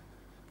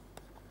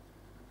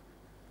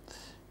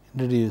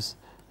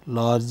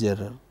large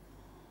error.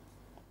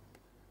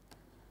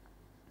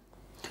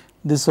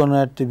 This one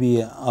had to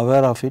be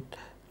aware of it.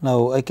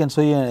 Now I can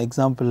show you an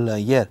example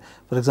here.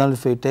 For example,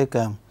 if I take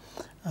a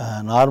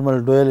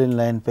normal dual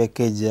inline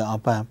package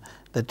op amp,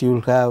 that you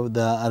will have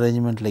the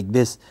arrangement like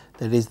this,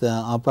 that is the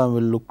op amp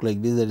will look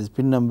like this, that is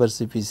pin numbers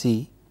if you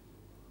see.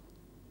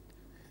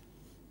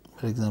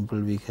 For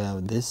example, we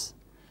have this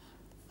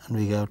and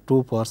we have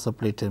two power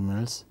supply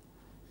terminals,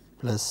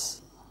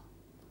 plus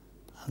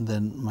and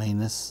then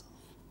minus,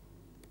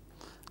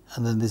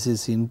 and then this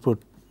is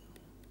input,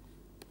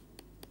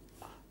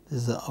 this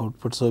is the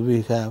output. So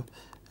we have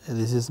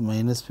this is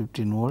minus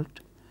 15 volt,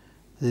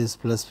 this is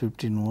plus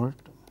 15 volt.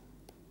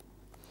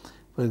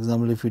 For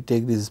example, if you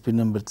take this is pin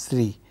number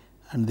 3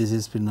 and this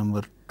is pin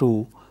number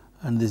 2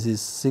 and this is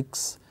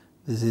 6,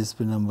 this is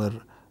pin number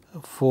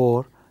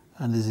 4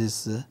 and this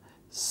is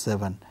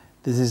 7.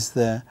 This is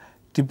the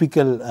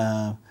typical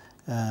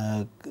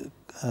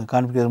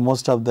configuration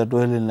most of the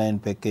dual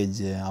inline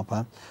package op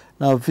amp.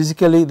 Now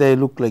physically they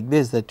look like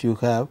this, that you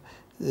have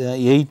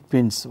 8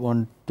 pins,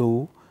 1,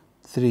 2,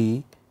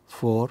 3,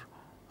 4,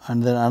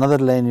 and then another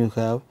line you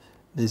have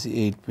this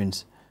 8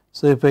 pins.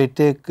 So if I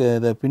take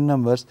the pin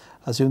numbers,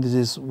 assume this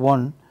is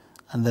 1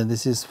 and then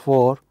this is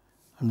 4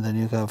 and then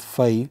you have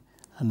 5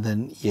 and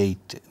then 8.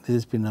 This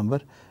is pin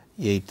number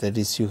 8, that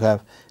is you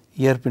have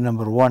here pin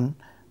number 1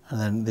 and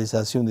then this,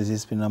 assume this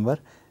is pin number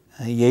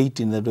 8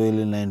 in the dual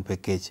inline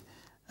package,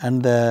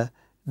 and the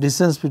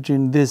distance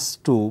between these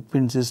two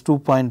pins is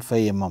 2.5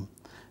 mm.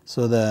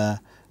 So the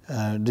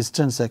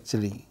distance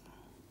actually,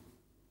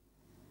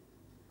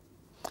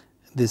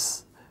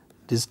 this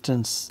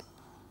distance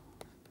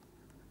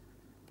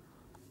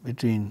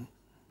between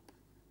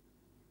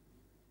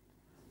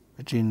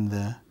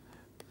the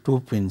two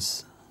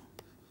pins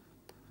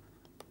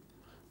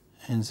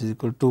is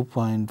equal to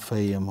 2.5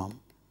 mm.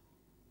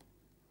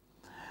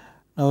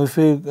 Now if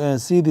we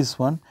see this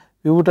one,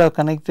 we would have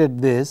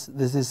connected this.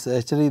 This is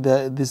actually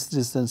this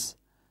distance,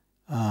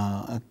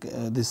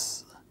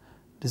 this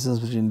distance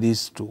between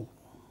these two,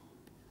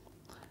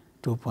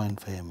 2.5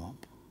 mm.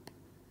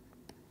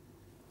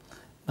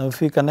 Now if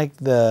we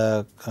connect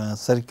the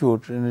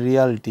circuit, in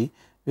reality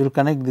we will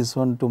connect this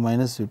one to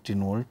minus 15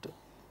 volt,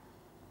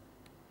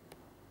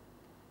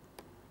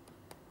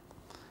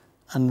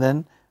 and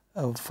then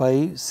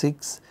 5,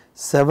 6,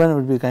 7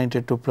 will be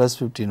connected to plus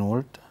 15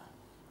 volt.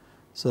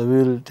 So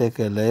we will take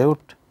a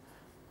layout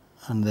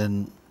and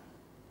then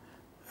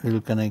we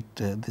will connect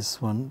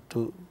this one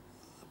to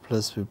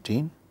plus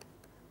 15.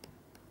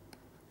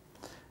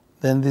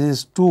 Then this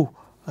is 2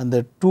 and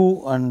the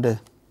 2 and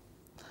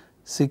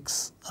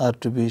 6 are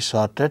to be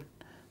shorted.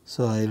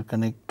 So I will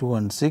connect 2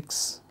 and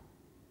 6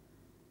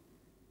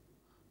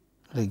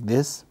 like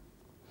this.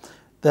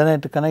 Then I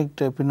have to connect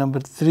pin number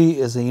 3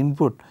 as an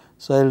input.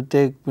 So I will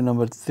take pin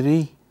number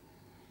 3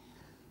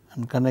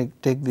 and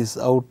take this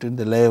out in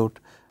the layout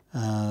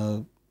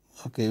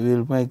Okay, we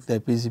will make the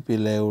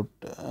PCB layout.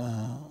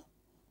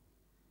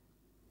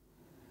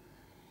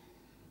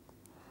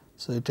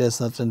 So, it has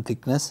certain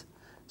thickness.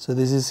 So,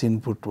 this is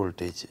input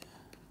voltage.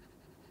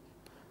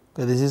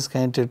 Okay, this is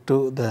connected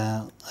to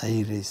the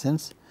I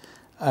resistance,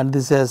 and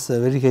this has a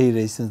very high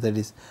resistance, that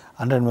is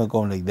 100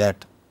 megohm, like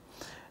that.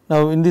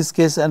 Now, in this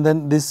case, and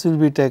then this will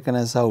be taken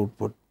as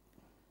output.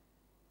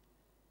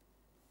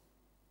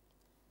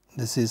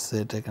 This is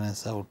taken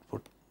as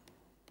output.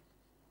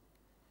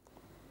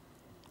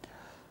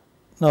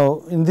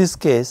 Now, in this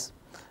case,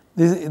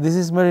 this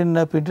is made in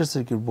a printed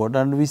circuit board,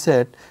 and we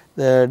said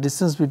the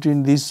distance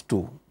between these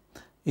two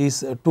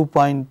is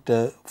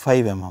 2.5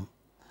 mm.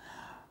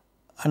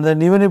 And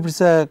then even if it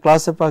is a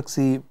glass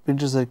epoxy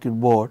printed circuit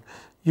board,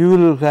 you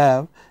will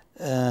have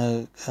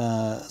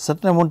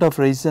certain amount of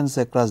resistance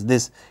across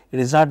this. It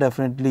is not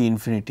definitely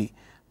infinity.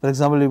 For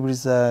example, if it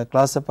is a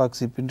glass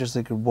epoxy printed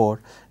circuit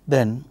board,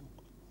 then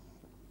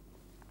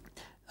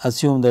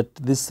assume that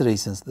this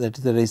resistance, that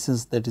is the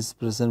resistance that is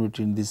present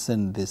between this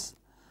and this,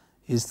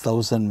 is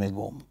 1000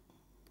 megohm.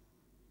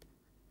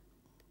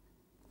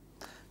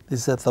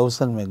 This is a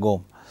 1000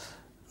 megohm.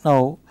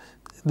 Now,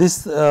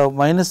 this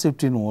minus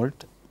 15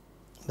 volt,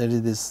 that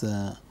is this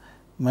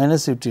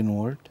minus 15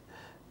 volt,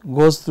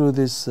 goes through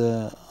this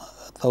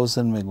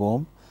 1000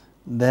 megohm,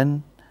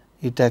 then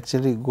it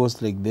actually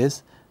goes like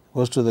this,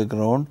 goes to the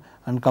ground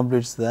and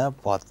completes the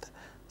path.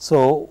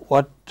 So,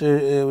 what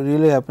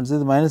really happens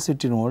is minus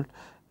 15 volt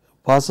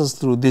passes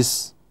through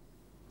this,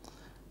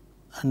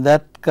 and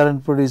that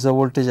current produces a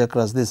voltage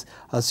across this.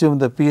 Assume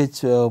the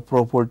pH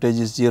probe voltage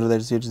is 0,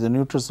 that is, it is a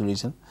neutral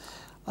solution.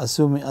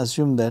 Assume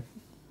that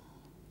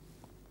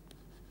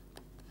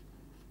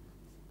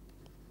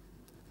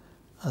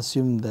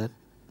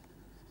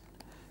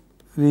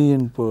V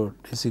input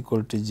is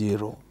equal to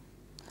 0,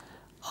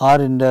 R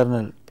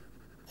internal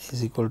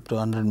is equal to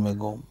 100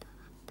 megohm,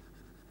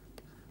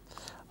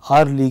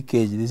 R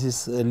leakage, this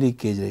is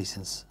leakage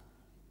resistance.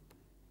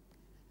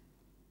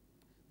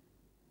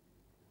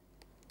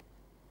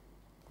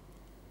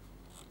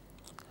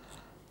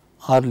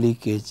 R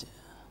leakage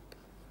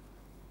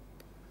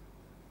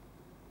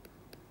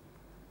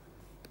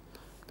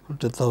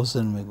to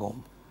 1000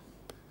 megohm.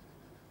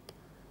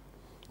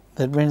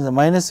 That means the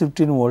minus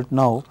 15 volt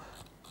now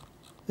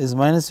is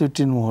minus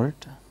 15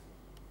 volt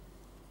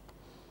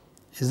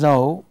is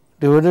now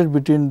divided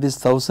between this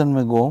 1000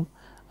 megohm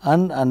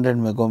and 100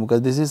 megohm,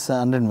 because this is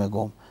 100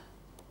 megohm,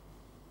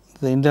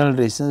 the internal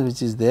resistance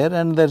which is there,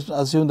 and that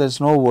assume there is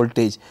no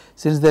voltage.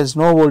 Since there is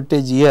no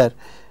voltage here,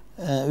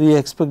 we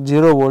expect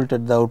 0 volt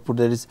at the output,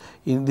 that is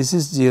this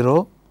is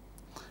 0,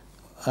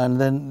 and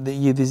then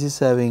this is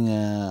having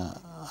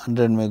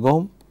 100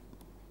 megohm.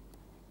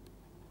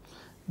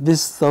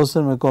 This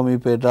 1000 megohm,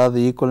 if I draw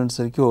the equivalent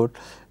circuit,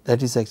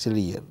 that is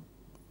actually here.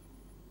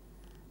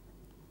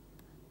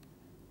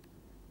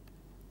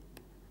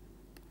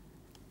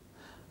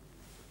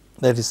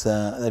 That is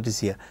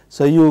here.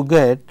 So, you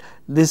get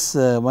this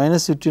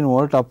minus 15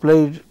 volt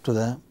applied to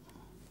the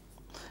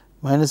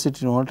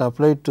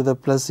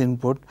plus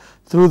input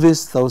through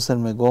this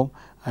 1000 megohm,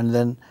 and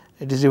then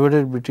it is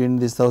divided between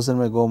this 1000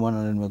 megohm and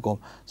 100 megohm.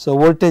 So,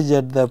 voltage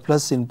at the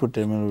plus input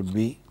terminal would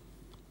be,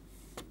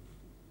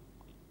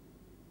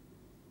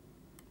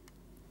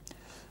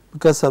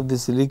 because of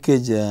this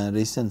leakage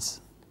resistance,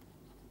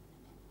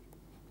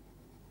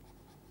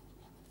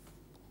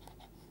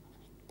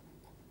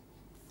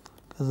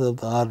 because of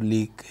the R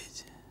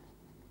leakage,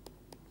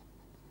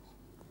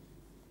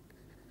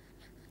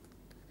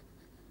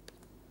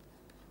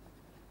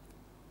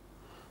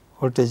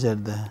 voltage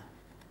at the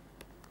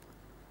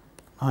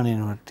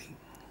non-inverting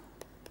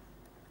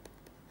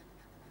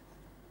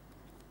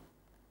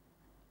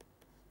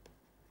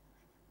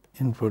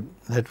input,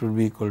 that would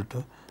be equal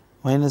to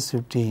minus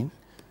 15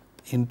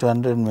 into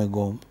 100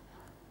 megohm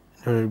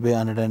divided by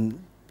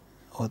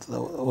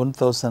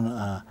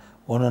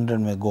 1100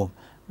 megohm,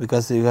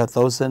 because you have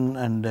 1000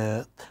 and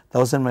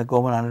 1000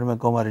 megohm and 100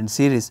 megohm are in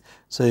series.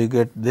 So, you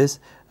get this,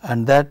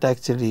 and that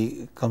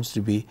actually comes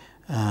to be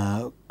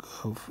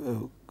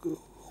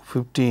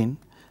 15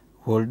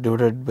 volt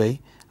divided by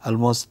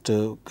almost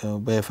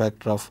by a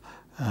factor of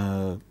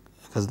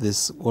because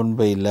this 1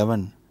 by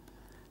 11.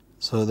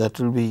 So, that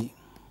will be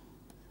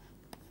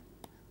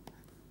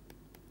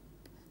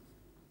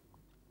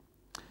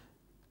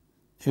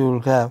you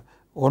will have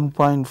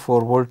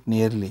 1.4 volt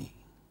nearly.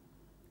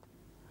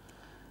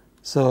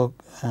 So,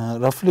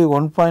 roughly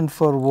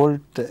 1.4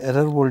 volt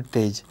error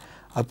voltage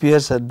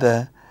appears at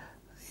the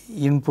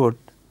input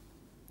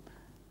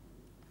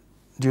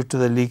due to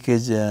the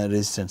leakage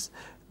resistance.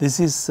 This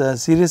is a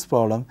serious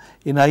problem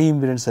in high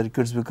impedance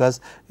circuits,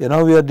 because we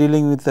are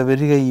dealing with a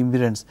very high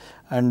impedance,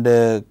 and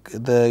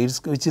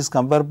which is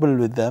comparable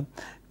with the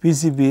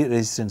PCB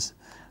resistance.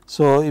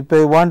 So, if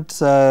I want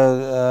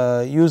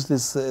use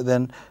this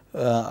then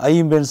high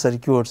impedance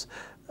circuits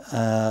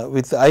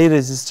with high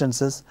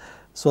resistances,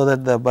 so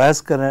that the bias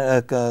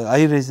current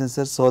high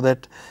resistances, so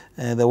that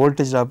the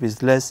voltage drop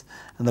is less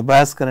and the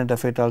bias current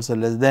effect also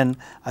less, then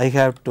I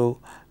have to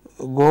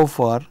go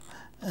for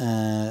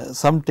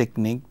some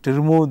technique to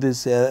remove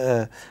this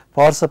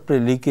power supply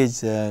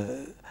leakage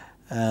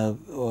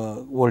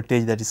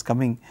voltage that is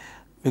coming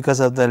because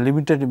of the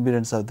limited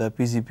impedance of the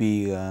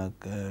PCB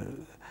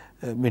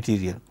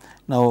material.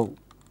 Now,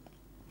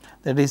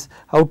 that is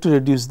how to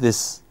reduce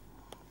this.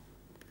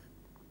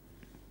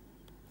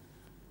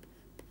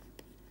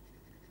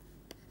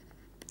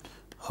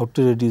 How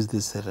to reduce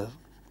this error?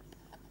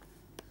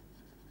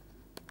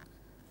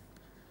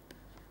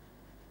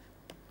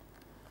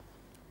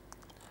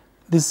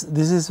 This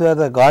is where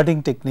the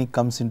guarding technique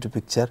comes into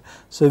picture.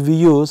 So, we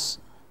use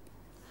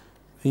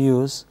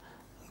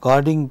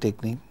guarding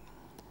technique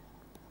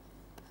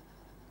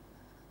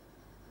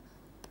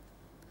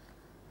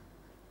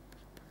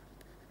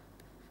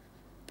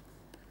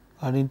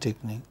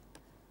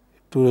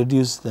to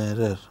reduce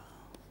the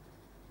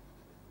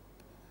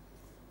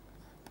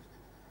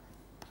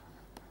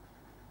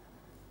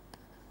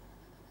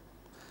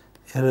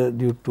error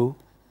due to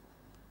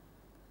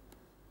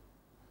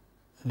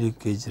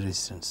leakage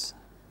resistance.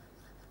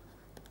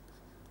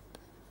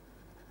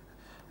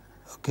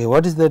 Okay,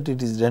 what is that?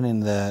 It is done in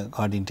the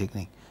guarding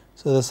technique.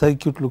 So, the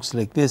circuit looks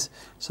like this.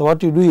 So,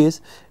 what you do is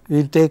we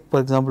will take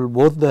for example,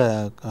 both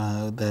the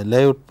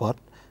layout part.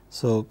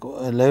 So,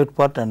 layout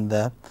part and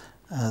the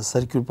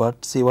circuit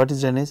part. See, what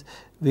is done is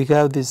we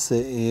have this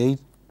 8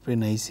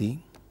 pin IC.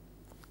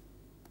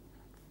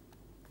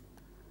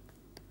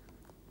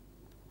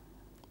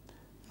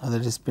 Now,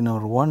 that is pin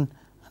number 1,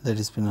 that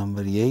is pin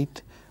number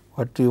 8.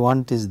 What we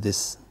want is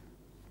this.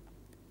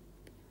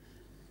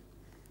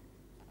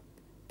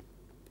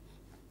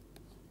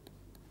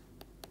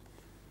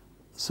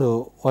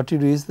 So, what you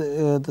do is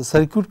the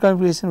circuit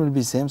configuration will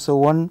be same. So,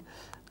 1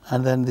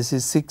 and then this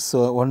is 6.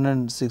 So, 1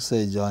 and 6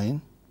 I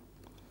join,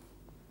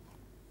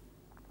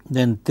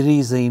 then 3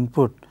 is the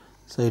input.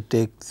 So, I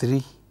take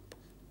 3,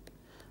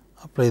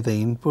 apply the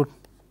input,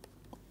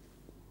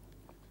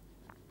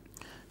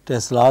 it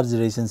has large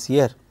resistance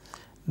here.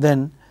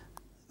 Then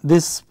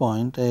this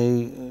point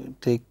I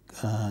take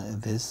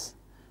this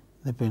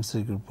the pin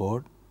circuit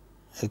board,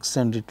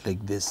 extend it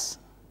like this.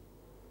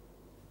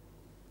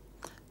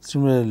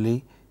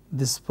 Similarly,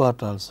 this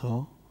part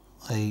also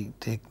I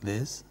take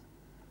this,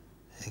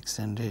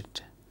 extend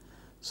it.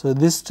 So,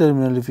 this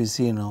terminal, if you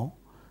see now,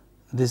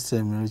 this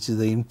terminal which is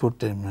the input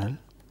terminal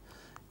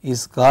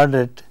is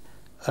guarded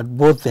at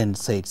both end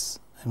sides.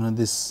 You know,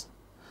 this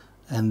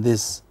and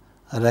this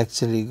are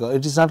actually,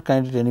 it is not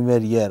connected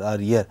anywhere here or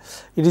here,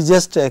 it is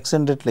just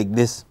extended like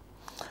this.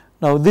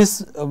 Now,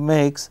 this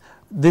makes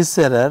this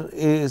error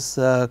is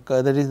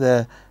that is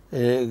the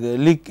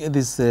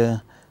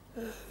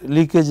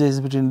leakage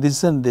is between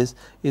this and this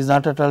is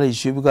not at all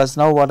issue, because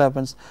now what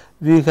happens,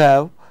 we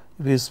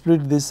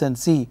split this and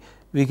see,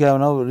 we have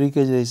now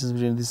leakage resistance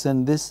between this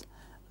and this,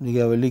 we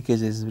have a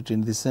leakage resistance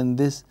between this and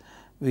this,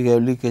 we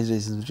have leakage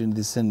resistance between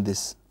this and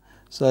this.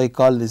 So, I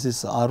call this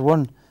is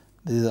R1,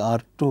 this is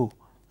R2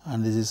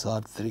 and this is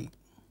R3.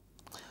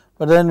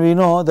 But then we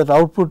know that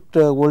output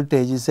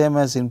voltage is same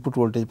as input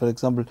voltage. For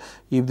example,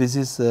 if this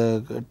is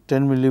 10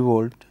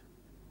 millivolt,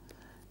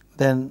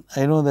 then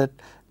I know that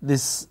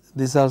this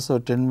also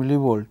 10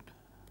 millivolt,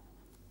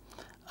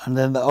 and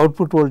then the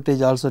output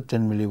voltage also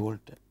 10 millivolt.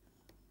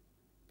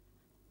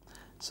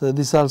 So,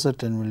 this also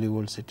 10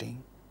 millivolt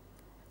sitting.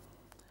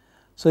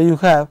 So, you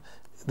have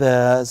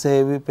the,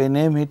 say if I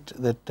name it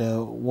that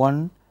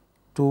 1,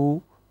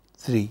 2,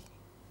 3.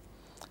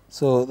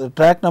 So, the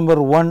track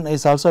number 1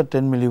 is also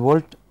 10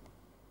 millivolt,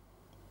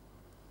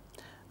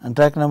 and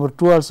track number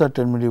 2 also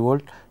 10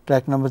 millivolt,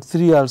 track number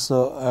 3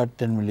 also at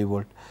 10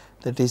 millivolt,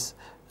 that is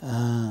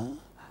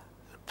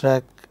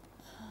track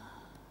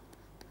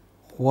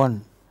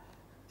 1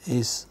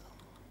 is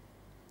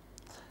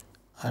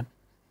at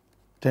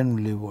 10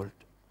 millivolt,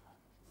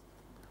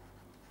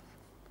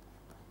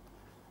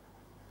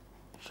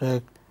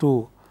 track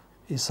 2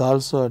 is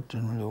also at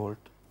 10 millivolt.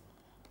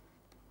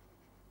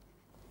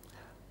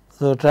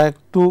 So, track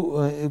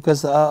 2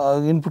 because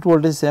input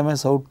voltage same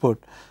as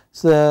output.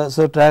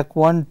 So, track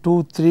 1,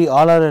 2, 3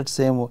 all are at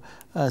same.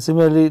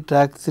 Similarly,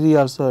 track 3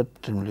 also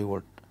at 10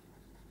 millivolt.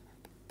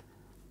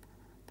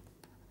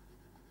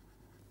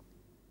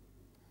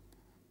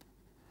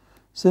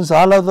 Since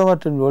all of them are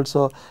 10 volts,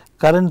 so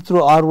current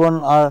through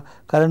R1 or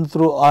current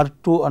through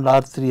R2 and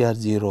R3 are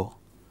 0.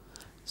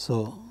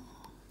 So,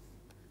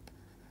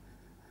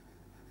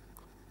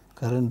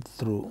 current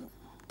through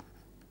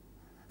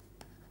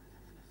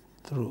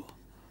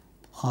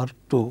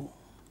R2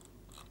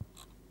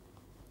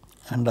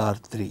 and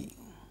R3.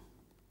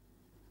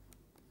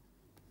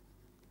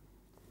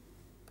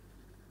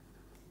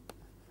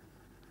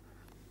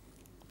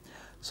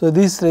 So,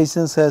 this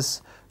resistance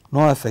has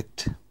no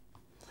effect.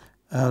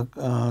 Now,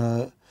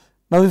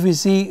 if we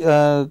see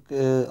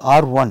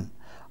R1,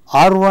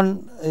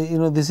 you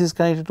know, this is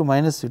connected to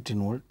minus 15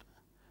 volt,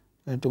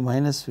 to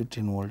minus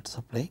 15 volt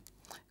supply.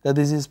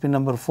 This is pin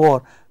number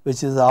 4,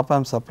 which is the op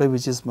amp supply,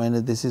 which is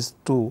minus, this is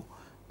 2,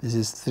 this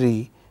is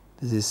 3,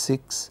 this is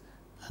 6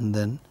 and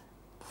then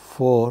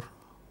 4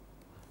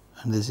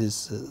 and this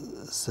is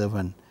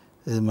 7,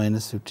 this is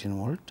minus 15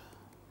 volt,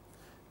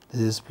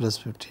 this is plus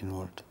 15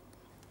 volt.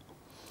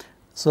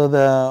 So,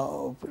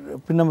 the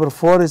pin number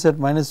 4 is at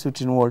minus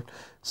 15 volt.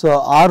 So,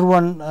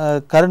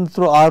 R1 current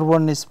through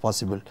R1 is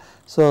possible.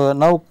 So,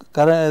 now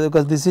current,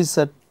 because this is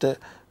at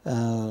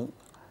 10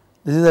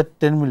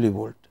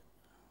 millivolt,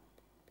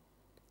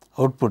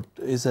 output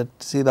is at,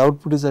 see the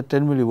output is at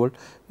 10 millivolt,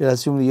 we are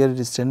assuming here it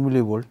is 10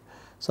 millivolt.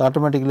 So,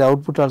 automatically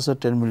output also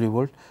 10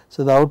 millivolt.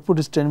 So, the output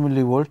is 10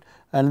 millivolt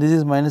and this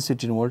is minus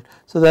 15 volt.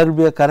 So, there will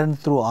be a current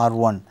through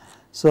R1.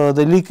 So,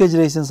 the leakage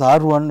resistance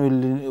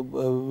R1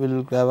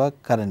 will have a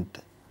current.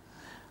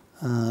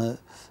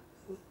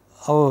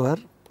 However,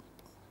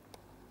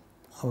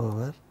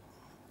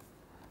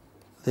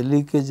 the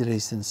leakage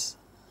resistance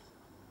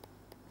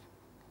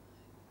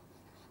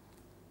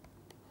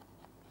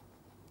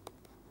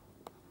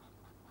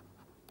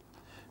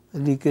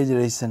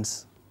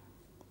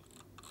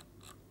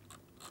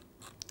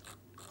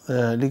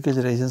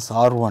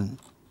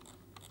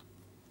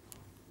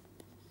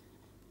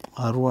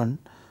R1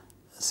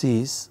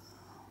 sees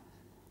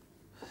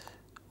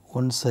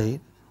one side,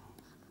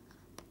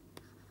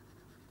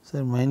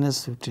 say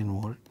minus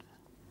 15 volt,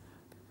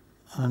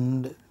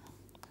 and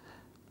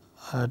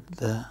at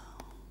the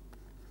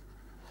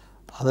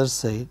other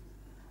side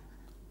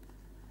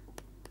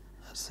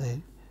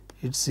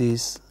it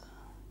sees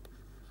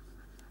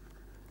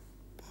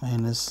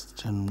minus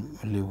 10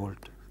 millivolt.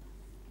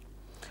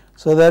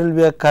 So, there will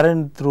be a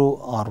current through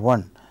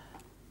R1.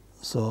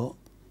 So,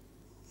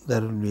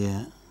 there will be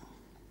a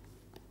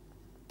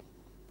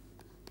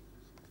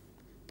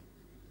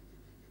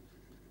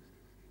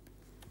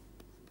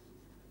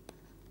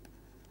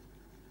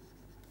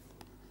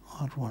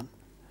R1.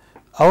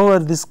 However,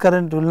 this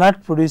current will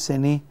not produce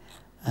any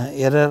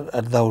error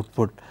at the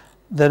output.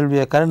 There will be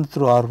a current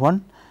through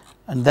R1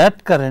 and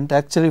that current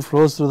actually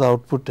flows through the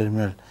output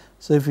terminal.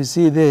 So, if you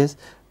see this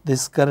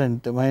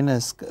current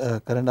minus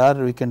current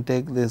R, we can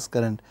take this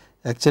current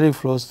actually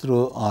flows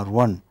through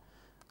R1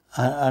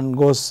 and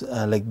goes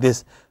like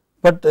this.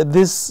 But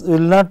this will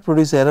not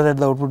produce error at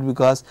the output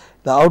because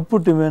the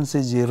output impedance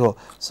is 0.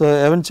 So,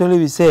 eventually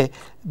we say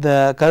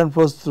the current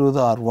flows through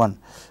the R1.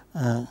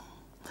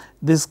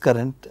 This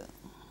current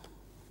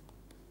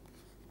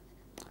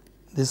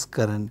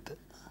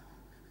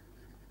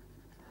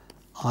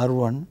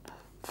R1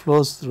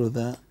 flows through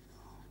the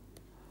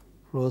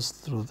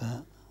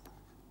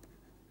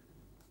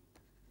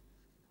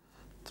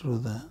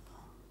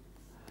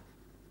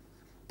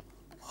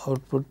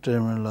output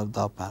terminal of the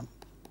op amp.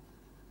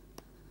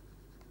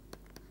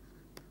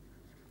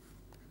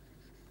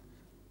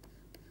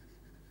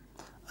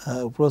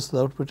 Flows to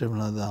the output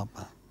terminal of the op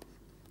amp.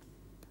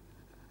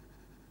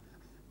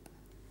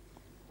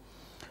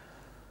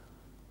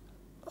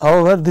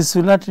 However, this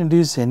will not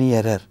induce any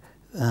error.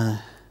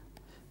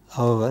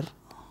 However,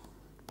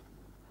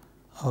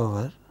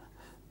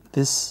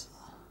 this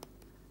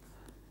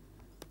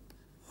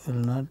will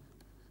not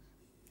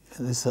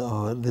this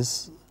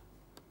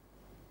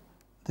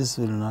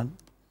will not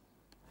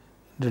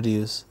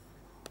introduce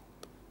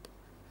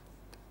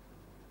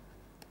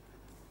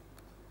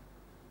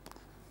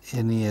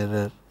any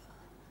error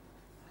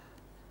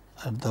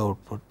at the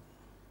output.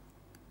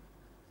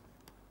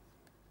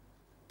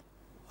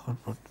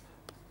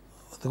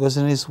 The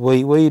question is why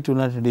it will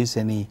not introduce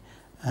any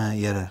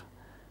error.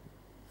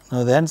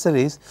 Now, the answer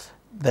is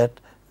that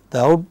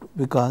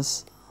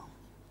because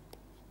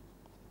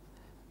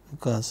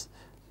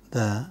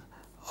the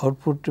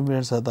output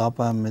impedance of the op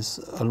amp is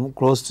almost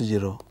close to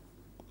 0,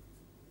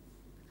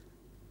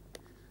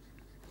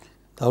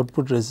 the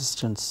output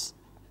resistance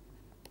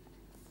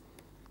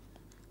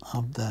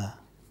of the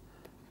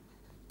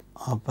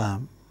op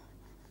amp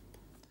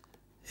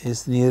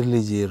is nearly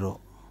 0.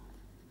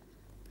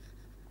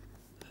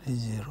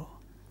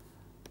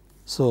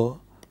 So,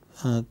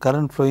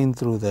 current flowing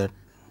through that,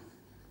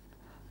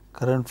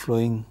 current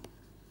flowing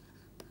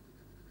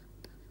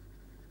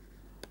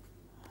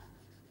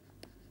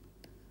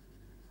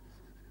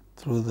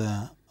through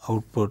the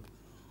output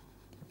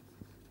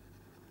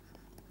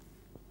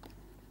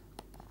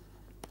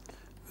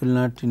will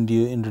not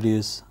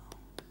introduce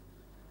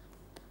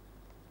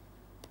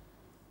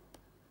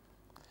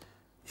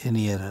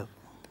any error.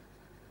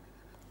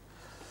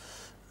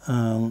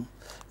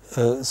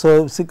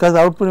 So, because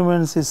output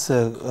impedance is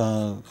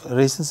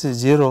resistance is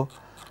 0,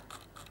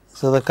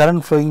 so the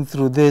current flowing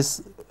through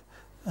this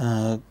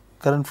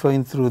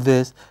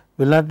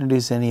will not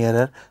induce any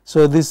error.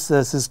 So, this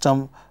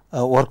system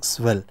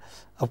works well.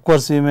 Of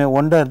course, we may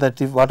wonder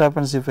that if what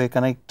happens if I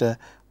connect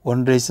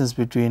one resistance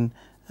between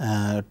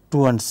 2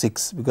 and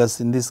 6, because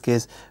in this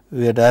case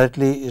we are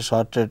directly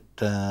shorted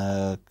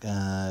this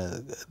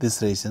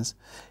resistance.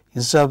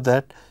 Instead of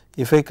that,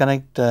 if I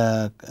connect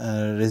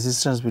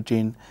resistance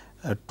between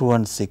 2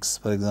 and 6,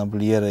 for example,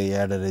 here I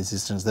add a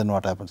resistance, then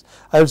what happens?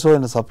 I will show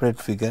in a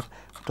separate figure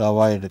to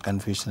avoid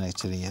confusion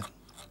actually here.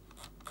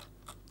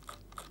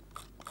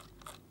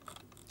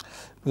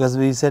 Because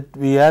we said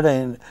we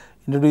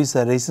introduce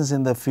a resistance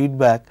in the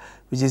feedback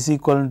which is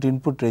equivalent to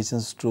input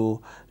resistance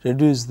to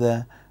reduce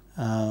the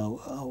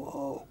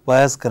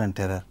bias current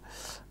error.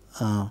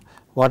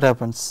 what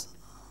happens?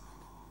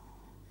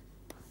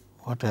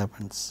 What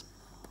happens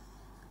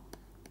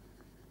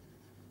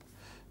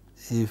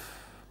if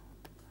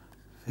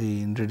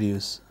we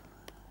introduce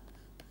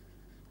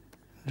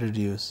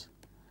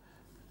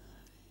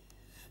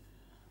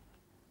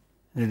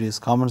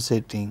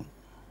compensating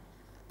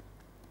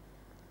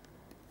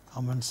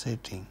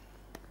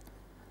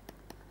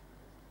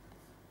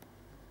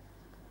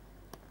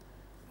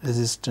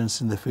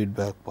resistance in the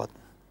feedback path?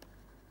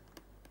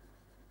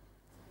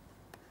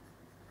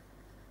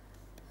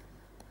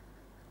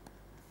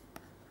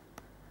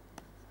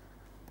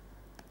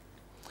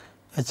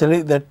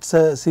 Actually, that is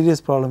a serious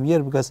problem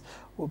here, because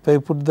if I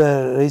put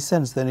the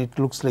resistance, then it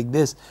looks like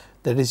this,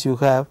 that is, you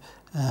have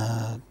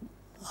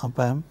op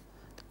amp,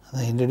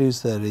 I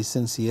introduce the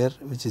resistance here,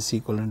 which is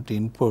equivalent to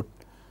input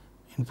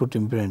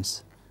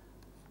impedance.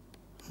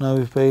 Now,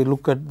 if I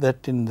look at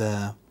that in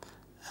the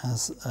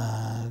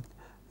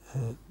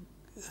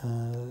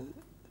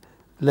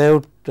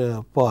layout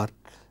part,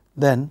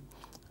 then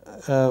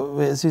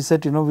as we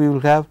said, we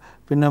will have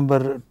pin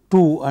number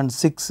 2 and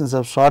 6, instead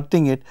of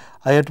shorting it,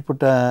 I have to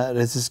put a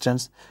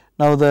resistance.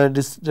 Now, the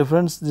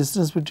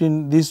distance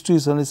between these two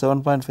is only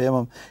 7.5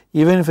 mm.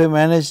 Even if I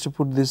manage to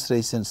put this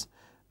resistance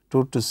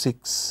 2 to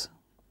 6,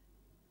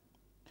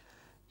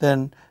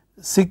 then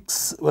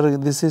 6,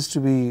 this is to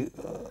be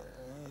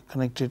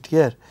connected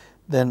here,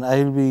 then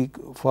I will be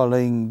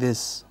following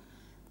this,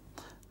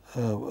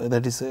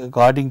 that is a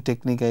guarding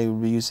technique I will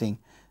be using.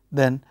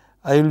 Then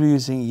I will be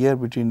using here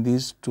between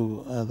these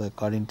two the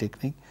guarding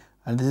technique,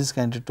 and this is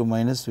connected to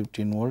minus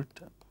 15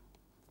 volt,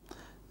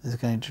 this is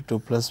connected to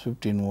plus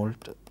 15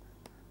 volt.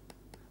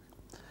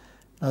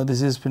 Now,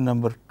 this is pin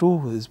number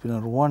 2, this is pin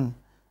number 1,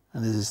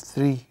 and this is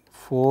 3,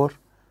 4,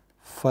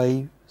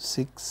 5,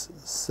 6,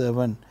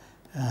 7,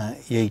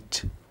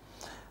 8.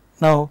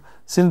 Now,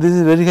 since this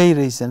is very high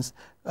resistance,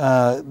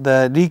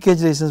 the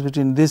leakage resistance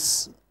between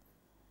this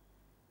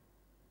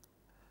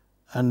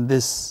and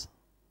this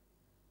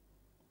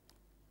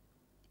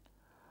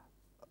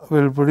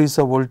will produce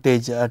a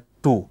voltage at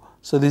 2.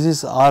 So, this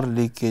is R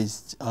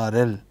leakage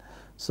RL.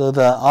 So,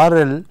 the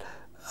RL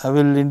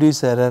will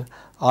induce error,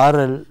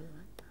 RL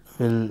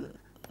will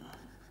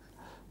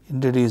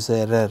introduce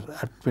error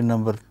at pin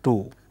number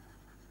 2.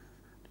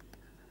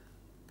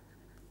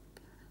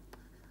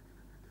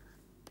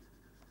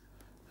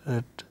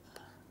 At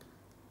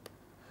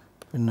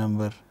pin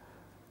number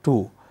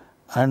 2,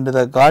 and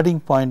the guarding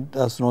point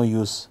has no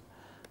use.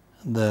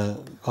 The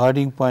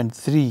guarding point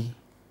 3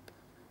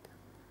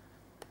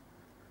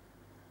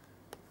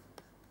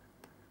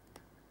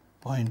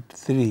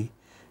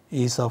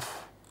 is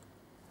of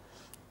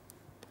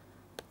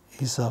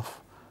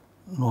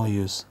no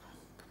use.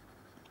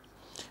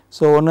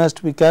 So, one has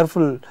to be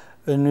careful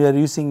when we are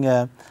using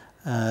a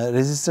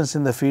resistance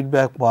in the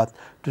feedback path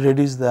to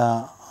reduce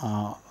the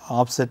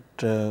offset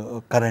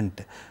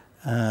current,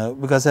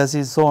 because as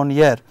is shown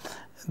here,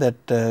 that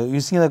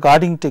using the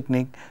guarding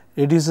technique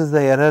reduces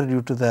the error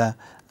due to the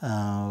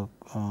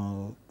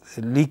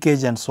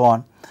leakage and so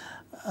on,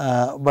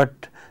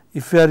 but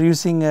if you are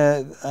using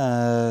a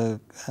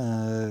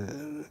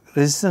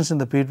resistance in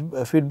the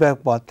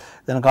feedback path,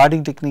 then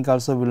guarding technique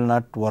also will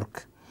not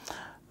work.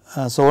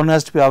 So, one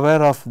has to be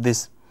aware of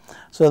this.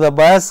 So, the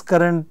bias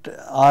current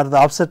or the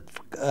offset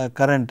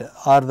current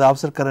or the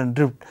offset current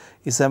drift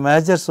is a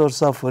major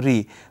source of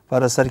worry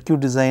for a circuit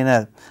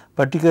designer,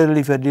 particularly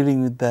if you are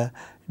dealing with the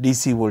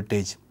DC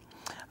voltage.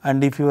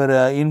 And if your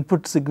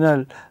input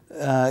signal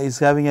is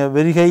having a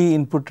very high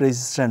input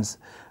resistance,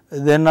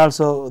 then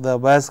also the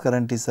bias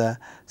current is a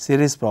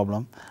serious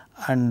problem,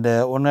 and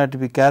one has to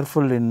be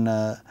careful in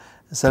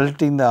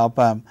selecting the op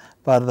amp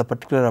for the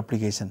particular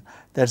application.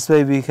 That is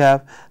why we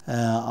have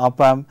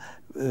op amp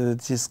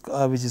which is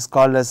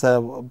called as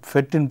a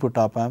FET input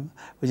op amp,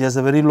 which has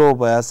a very low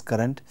bias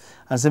current,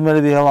 and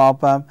similarly we have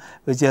op amp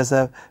which has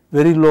a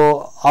very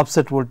low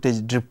offset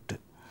voltage drift.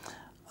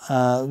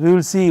 We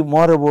will see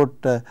more about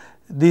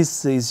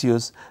these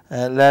issues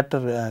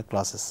later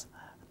classes.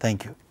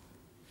 Thank you.